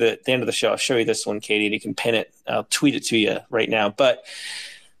before we do the end of the show. I'll show you this one, Katie, and you can pin it. I'll tweet it to you right now. But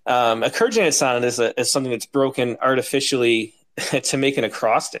a curginated sonnet is something that's broken artificially to make an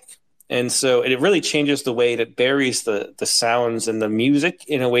acrostic. And so it really changes the way that buries the sounds and the music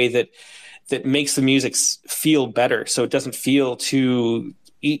in a way that makes the music feel better. So it doesn't feel too,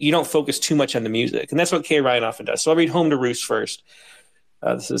 you don't focus too much on the music. And that's what Kay Ryan often does. So I'll read Home to Roost first.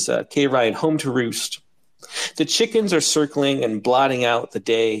 This is Kay Ryan, Home to Roost. The chickens are circling and blotting out the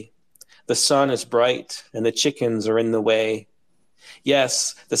day. The sun is bright and the chickens are in the way.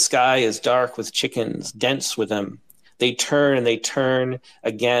 Yes, the sky is dark with chickens, dense with them. They turn and they turn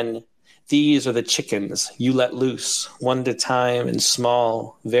again. These are the chickens you let loose, one at a time, in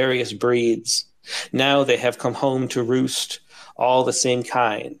small, various breeds. Now they have come home to roost, all the same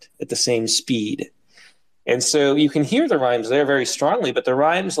kind, at the same speed. And so you can hear the rhymes there very strongly, but the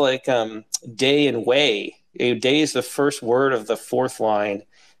rhymes like day and way, day is the first word of the fourth line,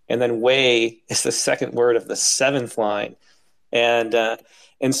 and then way is the second word of the seventh line. And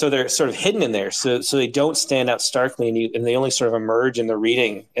so they're sort of hidden in there, so they don't stand out starkly, and they only sort of emerge in the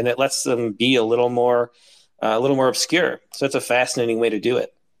reading, and it lets them be a little more obscure. So it's a fascinating way to do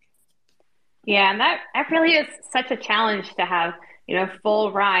it. Yeah, and that really is such a challenge to have,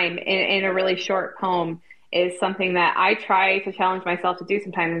 full rhyme in a really short poem is something that I try to challenge myself to do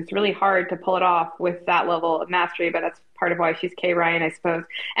sometimes. It's really hard to pull it off with that level of mastery, but that's part of why she's Kay Ryan, I suppose.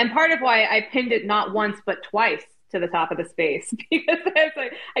 And part of why I pinned it not once, but twice to the top of the space because I was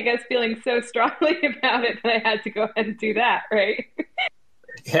like, I guess feeling so strongly about it that I had to go ahead and do that, right?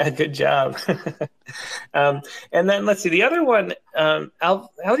 Yeah, good job. And then let's see the other one.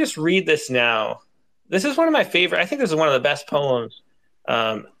 I'll just read this now. This is one of my favorite. I think this is one of the best poems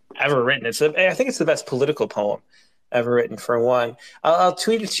ever written. I think it's the best political poem ever written. For one, I'll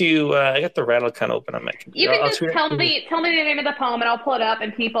tweet it to you. I got the rattle kind of open on my computer. You can just tell me the name of the poem, and I'll pull it up,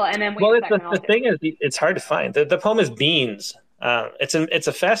 and then wait a second. The thing is, it's hard to find. The poem is Beans. It's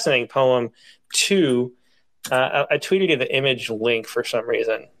a fascinating poem too. I tweeted you the image link for some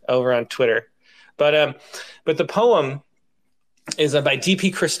reason over on Twitter, but the poem is by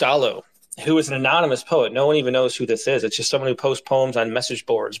D.P. Cristallo, who is an anonymous poet. No one even knows who this is. It's just someone who posts poems on message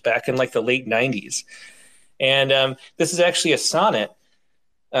boards back in like the late 90s. And this is actually a sonnet,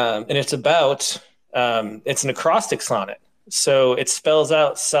 and it's an acrostic sonnet. So it spells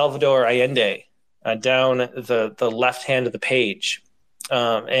out Salvador Allende down the left hand of the page,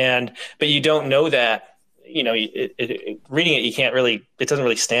 but you don't know that. Reading it, you can't really. It doesn't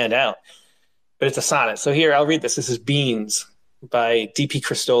really stand out, but it's a sonnet. So here, I'll read this. This is Beans by D.P.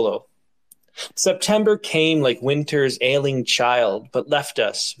 Cristallo. September came like winter's ailing child, but left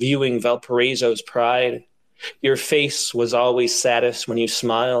us viewing Valparaiso's pride. Your face was always saddest when you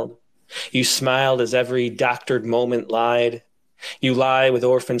smiled. You smiled as every doctored moment lied. You lie with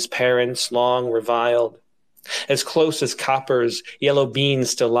orphans' parents long reviled. As close as coppers, yellow beans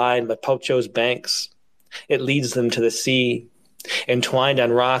still line by Pocho's banks. It leads them to the sea. Entwined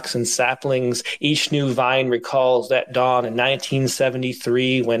on rocks and saplings, each new vine recalls that dawn in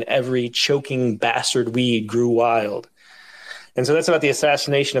 1973 when every choking bastard weed grew wild. And so that's about the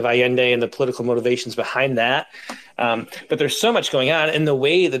assassination of Allende and the political motivations behind that. But there's so much going on in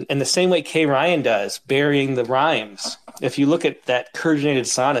the same way Kay Ryan does, burying the rhymes. If you look at that curginated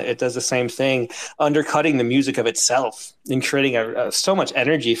sonnet, it does the same thing, undercutting the music of itself and creating so much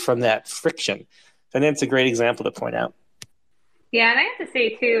energy from that friction. I think it's a great example to point out. Yeah, and I have to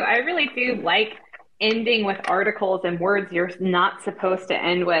say, too, I really do like ending with articles and words you're not supposed to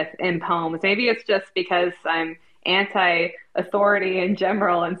end with in poems. Maybe it's just because I'm anti-authority in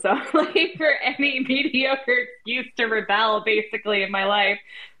general, and so I'm looking for any mediocre excuse to rebel, basically, in my life.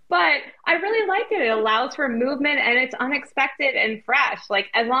 But I really like it. It allows for movement, and it's unexpected and fresh. Like,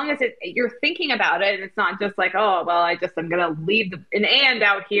 as long as you're thinking about it, and it's not just like, oh, well, I'm going to leave an and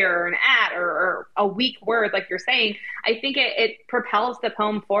out here, or an at, or a weak word, like you're saying. I think it propels the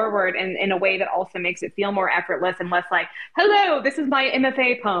poem forward in a way that also makes it feel more effortless and less like, hello, this is my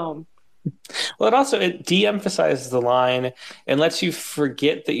MFA poem. Well, it de-emphasizes the line and lets you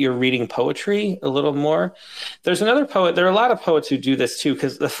forget that you're reading poetry a little more. There's another poet. There are a lot of poets who do this too,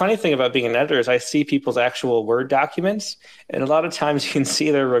 because the funny thing about being an editor is I see people's actual Word documents, and a lot of times you can see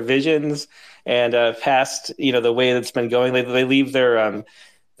their revisions and past, the way that's been going. They leave their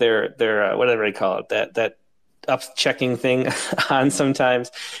whatever they call it, that up checking thing on sometimes,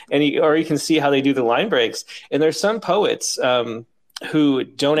 or you can see how they do the line breaks. And there's some poets who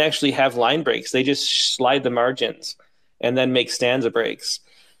don't actually have line breaks. They just slide the margins and then make stanza breaks.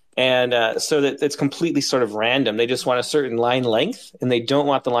 And so that it's completely sort of random. They just want a certain line length and they don't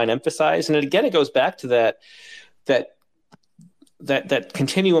want the line emphasized. And again, it goes back to that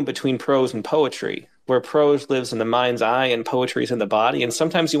continuum between prose and poetry, where prose lives in the mind's eye and poetry is in the body. And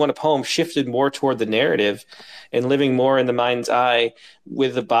sometimes you want a poem shifted more toward the narrative and living more in the mind's eye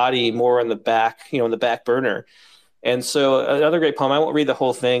with the body more in the back, in the back burner. And so another great poem, I won't read the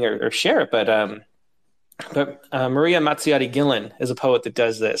whole thing or share it, but Maria Mazziotti Gillen is a poet that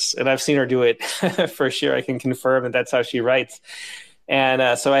does this. And I've seen her do it for sure. I can confirm that that's how she writes.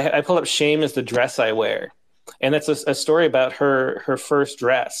 And so I pulled up Shame is the Dress I Wear. And that's a story about her first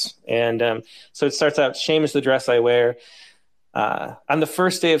dress. And so it starts out, Shame is the dress I wear. On the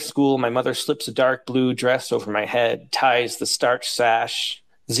first day of school, my mother slips a dark blue dress over my head, ties the starch sash.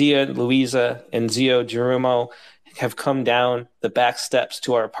 Zia, Louisa, and Zio Gerumo have come down the back steps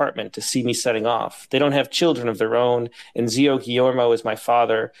to our apartment to see me setting off. They don't have children of their own, and Zio Guillermo is my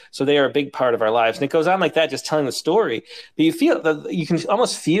father, so they are a big part of our lives. And it goes on like that, just telling the story. But you can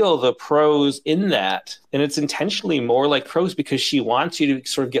almost feel the prose in that, and it's intentionally more like prose because she wants you to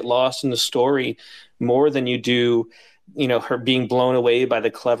sort of get lost in the story more than you do, her being blown away by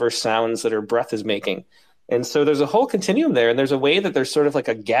the clever sounds that her breath is making. And so there's a whole continuum there. And there's a way that there's sort of like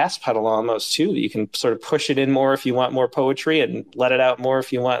a gas pedal almost too. You can sort of push it in more if you want more poetry and let it out more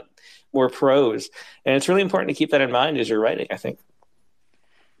if you want more prose. And it's really important to keep that in mind as you're writing, I think.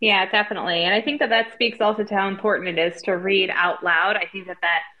 Yeah, definitely. And I think that speaks also to how important it is to read out loud. I think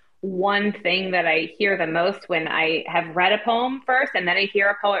that one thing that I hear the most when I have read a poem first and then I hear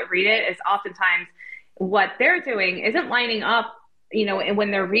a poet read it is oftentimes what they're doing isn't lining up, and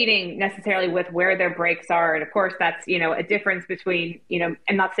when they're reading necessarily with where their breaks are. And of course, that's, a difference between, I'm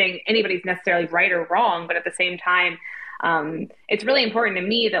not saying anybody's necessarily right or wrong, but at the same time, it's really important to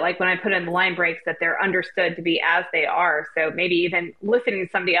me that like when I put in the line breaks that they're understood to be as they are. So maybe even listening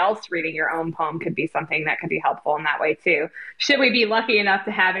to somebody else reading your own poem could be something that could be helpful in that way too. Should we be lucky enough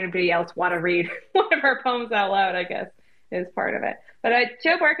to have anybody else want to read one of our poems out loud, I guess is part of it. But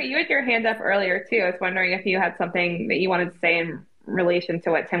Joe Barker, you had your hand up earlier too. I was wondering if you had something that you wanted to say in relation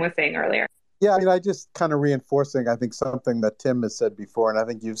to what Tim was saying earlier. Yeah, I mean, I just kind of reinforcing, I think, something that Tim has said before, and I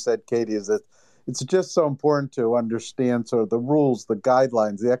think you've said, Katie, is that it's just so important to understand sort of the rules, the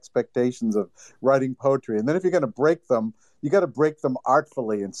guidelines, the expectations of writing poetry. And then if you're going to break them, you got to break them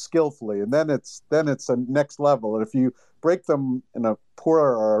artfully and skillfully. And then it's a next level. And if you break them in a poor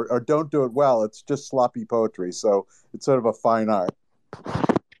or don't do it well, it's just sloppy poetry. So it's sort of a fine art.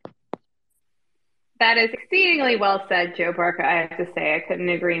 That is exceedingly well said, Joe Barker. I have to say, I couldn't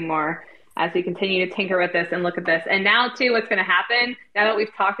agree more as we continue to tinker with this and look at this. And now, too, what's going to happen, now that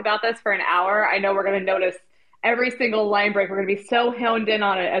we've talked about this for an hour, I know we're going to notice every single line break. We're going to be so honed in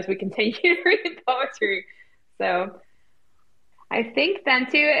on it as we continue to read poetry. So I think then, too,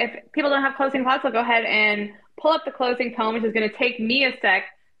 if people don't have closing thoughts, I'll go ahead and pull up the closing poem, which is going to take me a sec,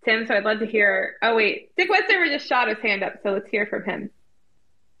 Tim. So I'd love to hear. Oh, wait. Dick Westover just shot his hand up, so let's hear from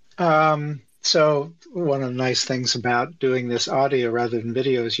him. So one of the nice things about doing this audio rather than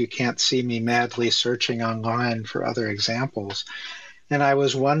video is you can't see me madly searching online for other examples. And I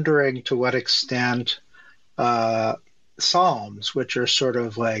was wondering to what extent Psalms, which are sort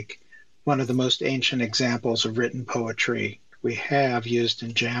of like one of the most ancient examples of written poetry we have, used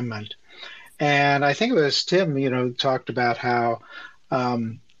enjambment. And I think it was Tim, talked about how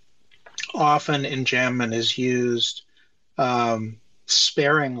often enjambment is used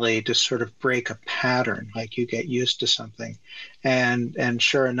sparingly to sort of break a pattern, like you get used to something. And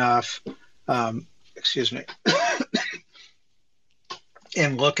sure enough, excuse me,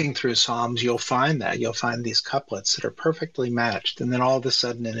 in looking through Psalms, you'll find these couplets that are perfectly matched, and then all of a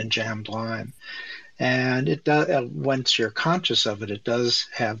sudden an enjambed line. And it does, once you're conscious of it, it does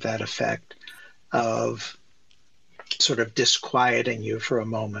have that effect of sort of disquieting you for a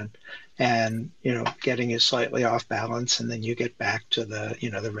moment and, getting you slightly off balance. And then you get back to the,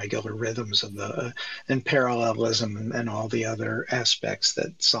 the regular rhythms of and parallelism and all the other aspects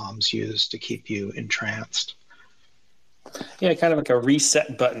that Psalms use to keep you entranced. Yeah, kind of like a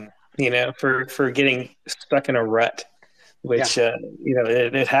reset button, for getting stuck in a rut, which,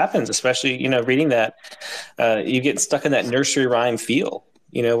 it happens, especially, reading that, you get stuck in that nursery rhyme feel,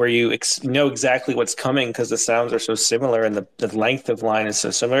 where you know exactly what's coming because the sounds are so similar and the length of line is so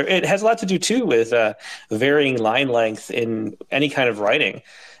similar. It has a lot to do, too, with varying line length in any kind of writing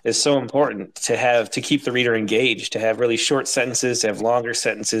is so important to keep the reader engaged, to have really short sentences, to have longer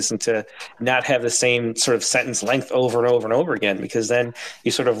sentences, and to not have the same sort of sentence length over and over and over again, because then you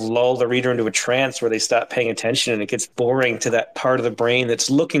sort of lull the reader into a trance where they stop paying attention and it gets boring to that part of the brain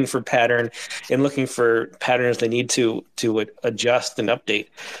that's looking for pattern and looking for patterns they need to adjust and update.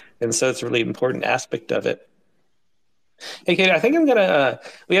 And so it's a really important aspect of it. Hey, Kate, I think I'm going to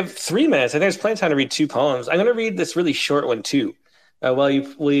we have 3 minutes. I think there's plenty of time to read 2 poems. I'm going to read this really short one, too. While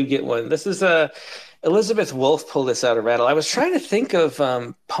you get one. This is Elizabeth Wolfe pulled this out of Rattle. I was trying to think of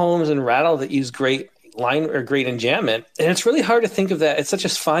poems in Rattle that use great line or great enjambment, and it's really hard to think of that. It's such a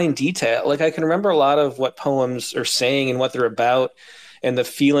fine detail. Like I can remember a lot of what poems are saying and what they're about, and the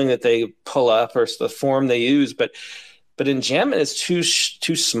feeling that they pull up or the form they use, but enjambment is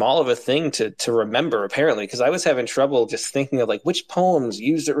too small of a thing to remember, apparently, because I was having trouble just thinking of like which poems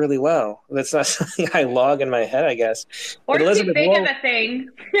used it really well. That's not something I log in my head, I guess. Or too big of a thing.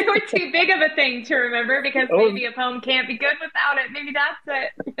 Or too big of a thing to remember because maybe a poem can't be good without it. Maybe that's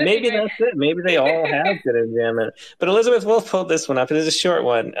it. Maybe that's it. Maybe they all have good enjambment. But Elizabeth Wolfe pulled this one up. It is a short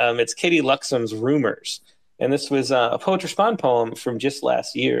one. It's Katie Luxem's Rumors. And this was a Poets Respond poem from just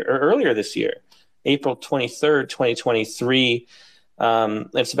last year, or earlier this year, April 23rd, 2023.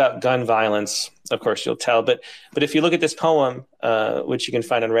 It's about gun violence, of course, you'll tell. But if you look at this poem, which you can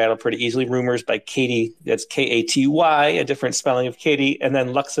find on Rattle pretty easily, Rumors by Katie, that's Katy, a different spelling of Katie, and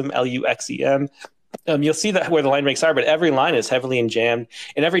then Luxem, Luxem. You'll see that where the line breaks are, but every line is heavily enjammed,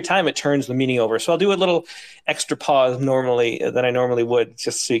 and every time it turns the meaning over. So I'll do a little extra pause normally than I normally would,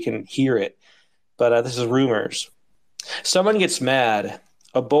 just so you can hear it. But this is Rumors. Someone gets mad.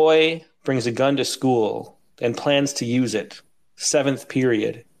 A boy brings a gun to school and plans to use it. 7th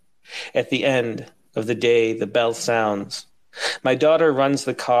period. At the end of the day, the bell sounds. My daughter runs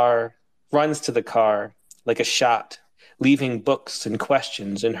to the car like a shot, leaving books and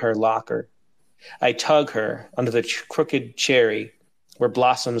questions in her locker. I tug her under the crooked cherry where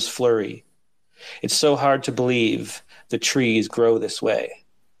blossoms flurry. It's so hard to believe the trees grow this way.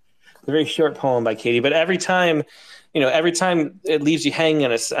 A very short poem by Katie, but every time it leaves you hanging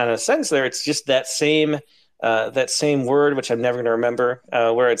on a sentence there, it's just that same word, which I'm never going to remember,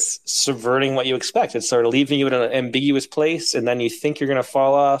 where it's subverting what you expect. It's sort of leaving you in an ambiguous place, and then you think you're going to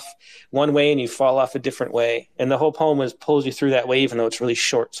fall off one way, and you fall off a different way. And the whole poem pulls you through that way, even though it's really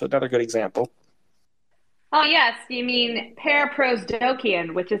short. So another good example. Oh, yes. You mean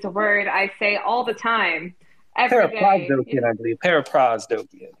paraprosdokian, which is a word I say all the time, every day. Paraprosdokian, I believe.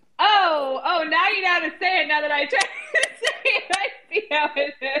 Paraprosdokian. Oh, now you know how to say it. Now that I try to say it, I see how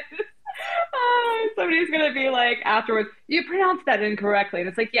it is. Somebody's going to be like afterwards, you pronounced that incorrectly. And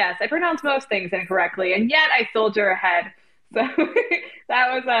it's like, yes, I pronounce most things incorrectly, and yet I soldier ahead. So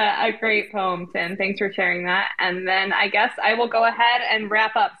that was a great poem, Tim. Thanks for sharing that. And then I guess I will go ahead and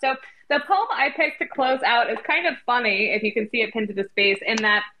wrap up. So the poem I picked to close out is kind of funny, if you can see it pinned to the space, in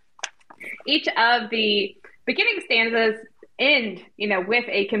that each of the beginning stanzas end, with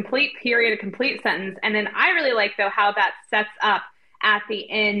a complete period, a complete sentence. And then I really like, though, how that sets up at the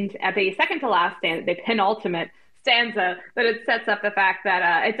end, at the second to last stanza, the penultimate stanza, that it sets up the fact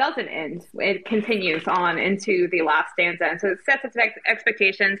that it doesn't end. It continues on into the last stanza. And so it sets its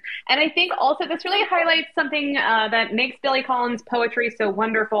expectations. And I think also this really highlights something that makes Billy Collins' poetry so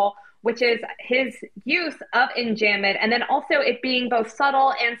wonderful, which is his use of enjambment, and then also it being both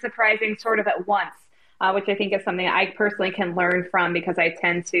subtle and surprising sort of at once. Which I think is something I personally can learn from, because I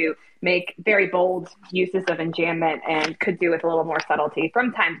tend to make very bold uses of enjambment and could do with a little more subtlety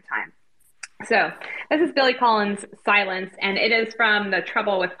from time to time. So this is Billy Collins' Silence, and it is from The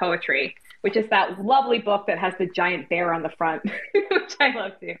Trouble with Poetry, which is that lovely book that has the giant bear on the front, which I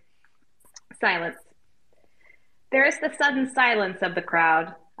love too. Silence. There is the sudden silence of the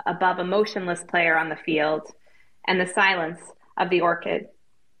crowd above a motionless player on the field, and the silence of the orchid.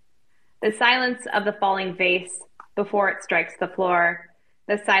 The silence of the falling vase before it strikes the floor,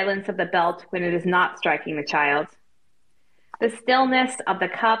 the silence of the belt when it is not striking the child. The stillness of the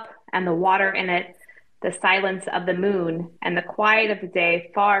cup and the water in it, the silence of the moon and the quiet of the day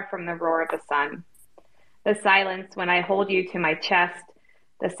far from the roar of the sun. The silence when I hold you to my chest,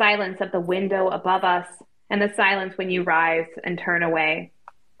 the silence of the window above us, and the silence when you rise and turn away.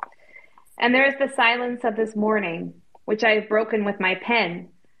 And there is the silence of this morning, which I have broken with my pen,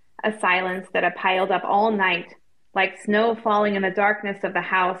 a silence that I piled up all night, like snow falling in the darkness of the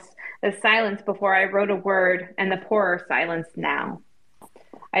house, the silence before I wrote a word, and the poorer silence now.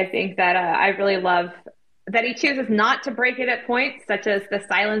 I think that I really love that he chooses not to break it at points, such as the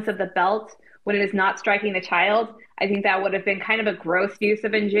silence of the belt when it is not striking the child. I think that would have been kind of a gross use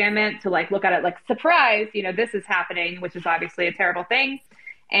of enjambment, to look at it like, surprise, this is happening, which is obviously a terrible thing.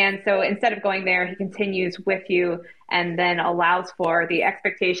 And so instead of going there, he continues with you and then allows for the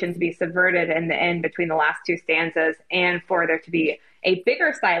expectation to be subverted in the end between the last two stanzas, and for there to be a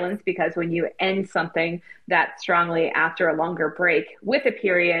bigger silence, because when you end something that strongly after a longer break with a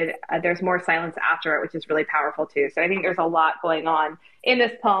period, there's more silence after it, which is really powerful too. So I think there's a lot going on in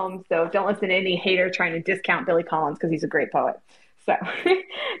this poem. So don't listen to any hater trying to discount Billy Collins, because he's a great poet. So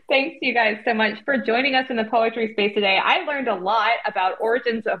thanks you guys so much for joining us in the poetry space today. I learned a lot about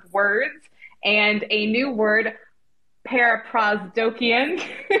origins of words and a new word, paraprosdokian,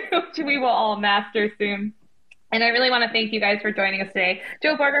 which we will all master soon. And I really want to thank you guys for joining us today.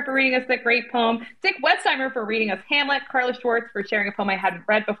 Joe Barger for reading us that great poem, Dick Westheimer for reading us Hamlet, Carla Schwartz for sharing a poem I hadn't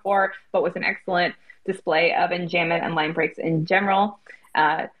read before, but was an excellent display of enjambment and line breaks in general.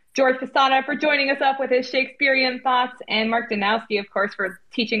 George Posada for joining us up with his Shakespearean thoughts, and Mark Danowski, of course, for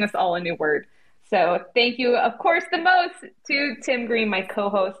teaching us all a new word. So thank you, of course, the most to Tim Green, my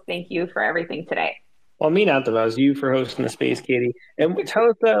co-host. Thank you for everything today. Well, me not the most. You for hosting the space, Katie. And tell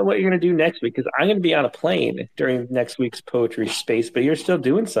us what you're going to do next week, because I'm going to be on a plane during next week's poetry space, but you're still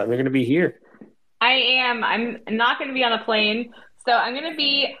doing something. You're going to be here. I am. I'm not going to be on a plane. So I'm going to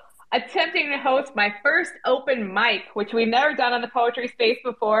be attempting to host my first open mic, which we've never done on the poetry space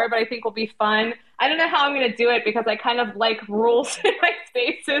before, but I think will be fun. I don't know how I'm going to do it because I kind of like rules in my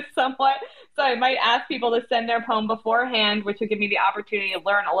spaces somewhat. So I might ask people to send their poem beforehand, which would give me the opportunity to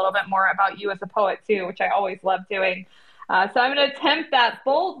learn a little bit more about you as a poet too, which I always love doing. So I'm going to attempt that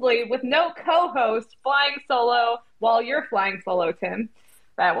boldly with no co-host, flying solo while you're flying solo, Tim.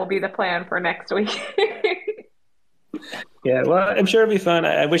 That will be the plan for next week. Yeah, well, I'm sure it'll be fun.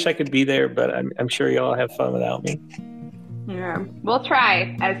 I wish I could be there, but I'm sure you'll have fun without me. Yeah, we'll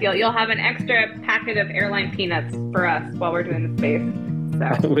try. As you'll have an extra packet of airline peanuts for us while we're doing the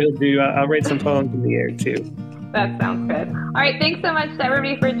space. So We'll do. I'll write some poems in the air too. that sounds good. All right, thanks so much to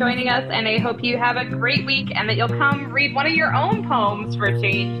everybody for joining us, and I hope you have a great week and that you'll come read one of your own poems for a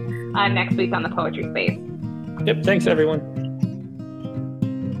change next week on the Poetry Space. Yep. Thanks, everyone.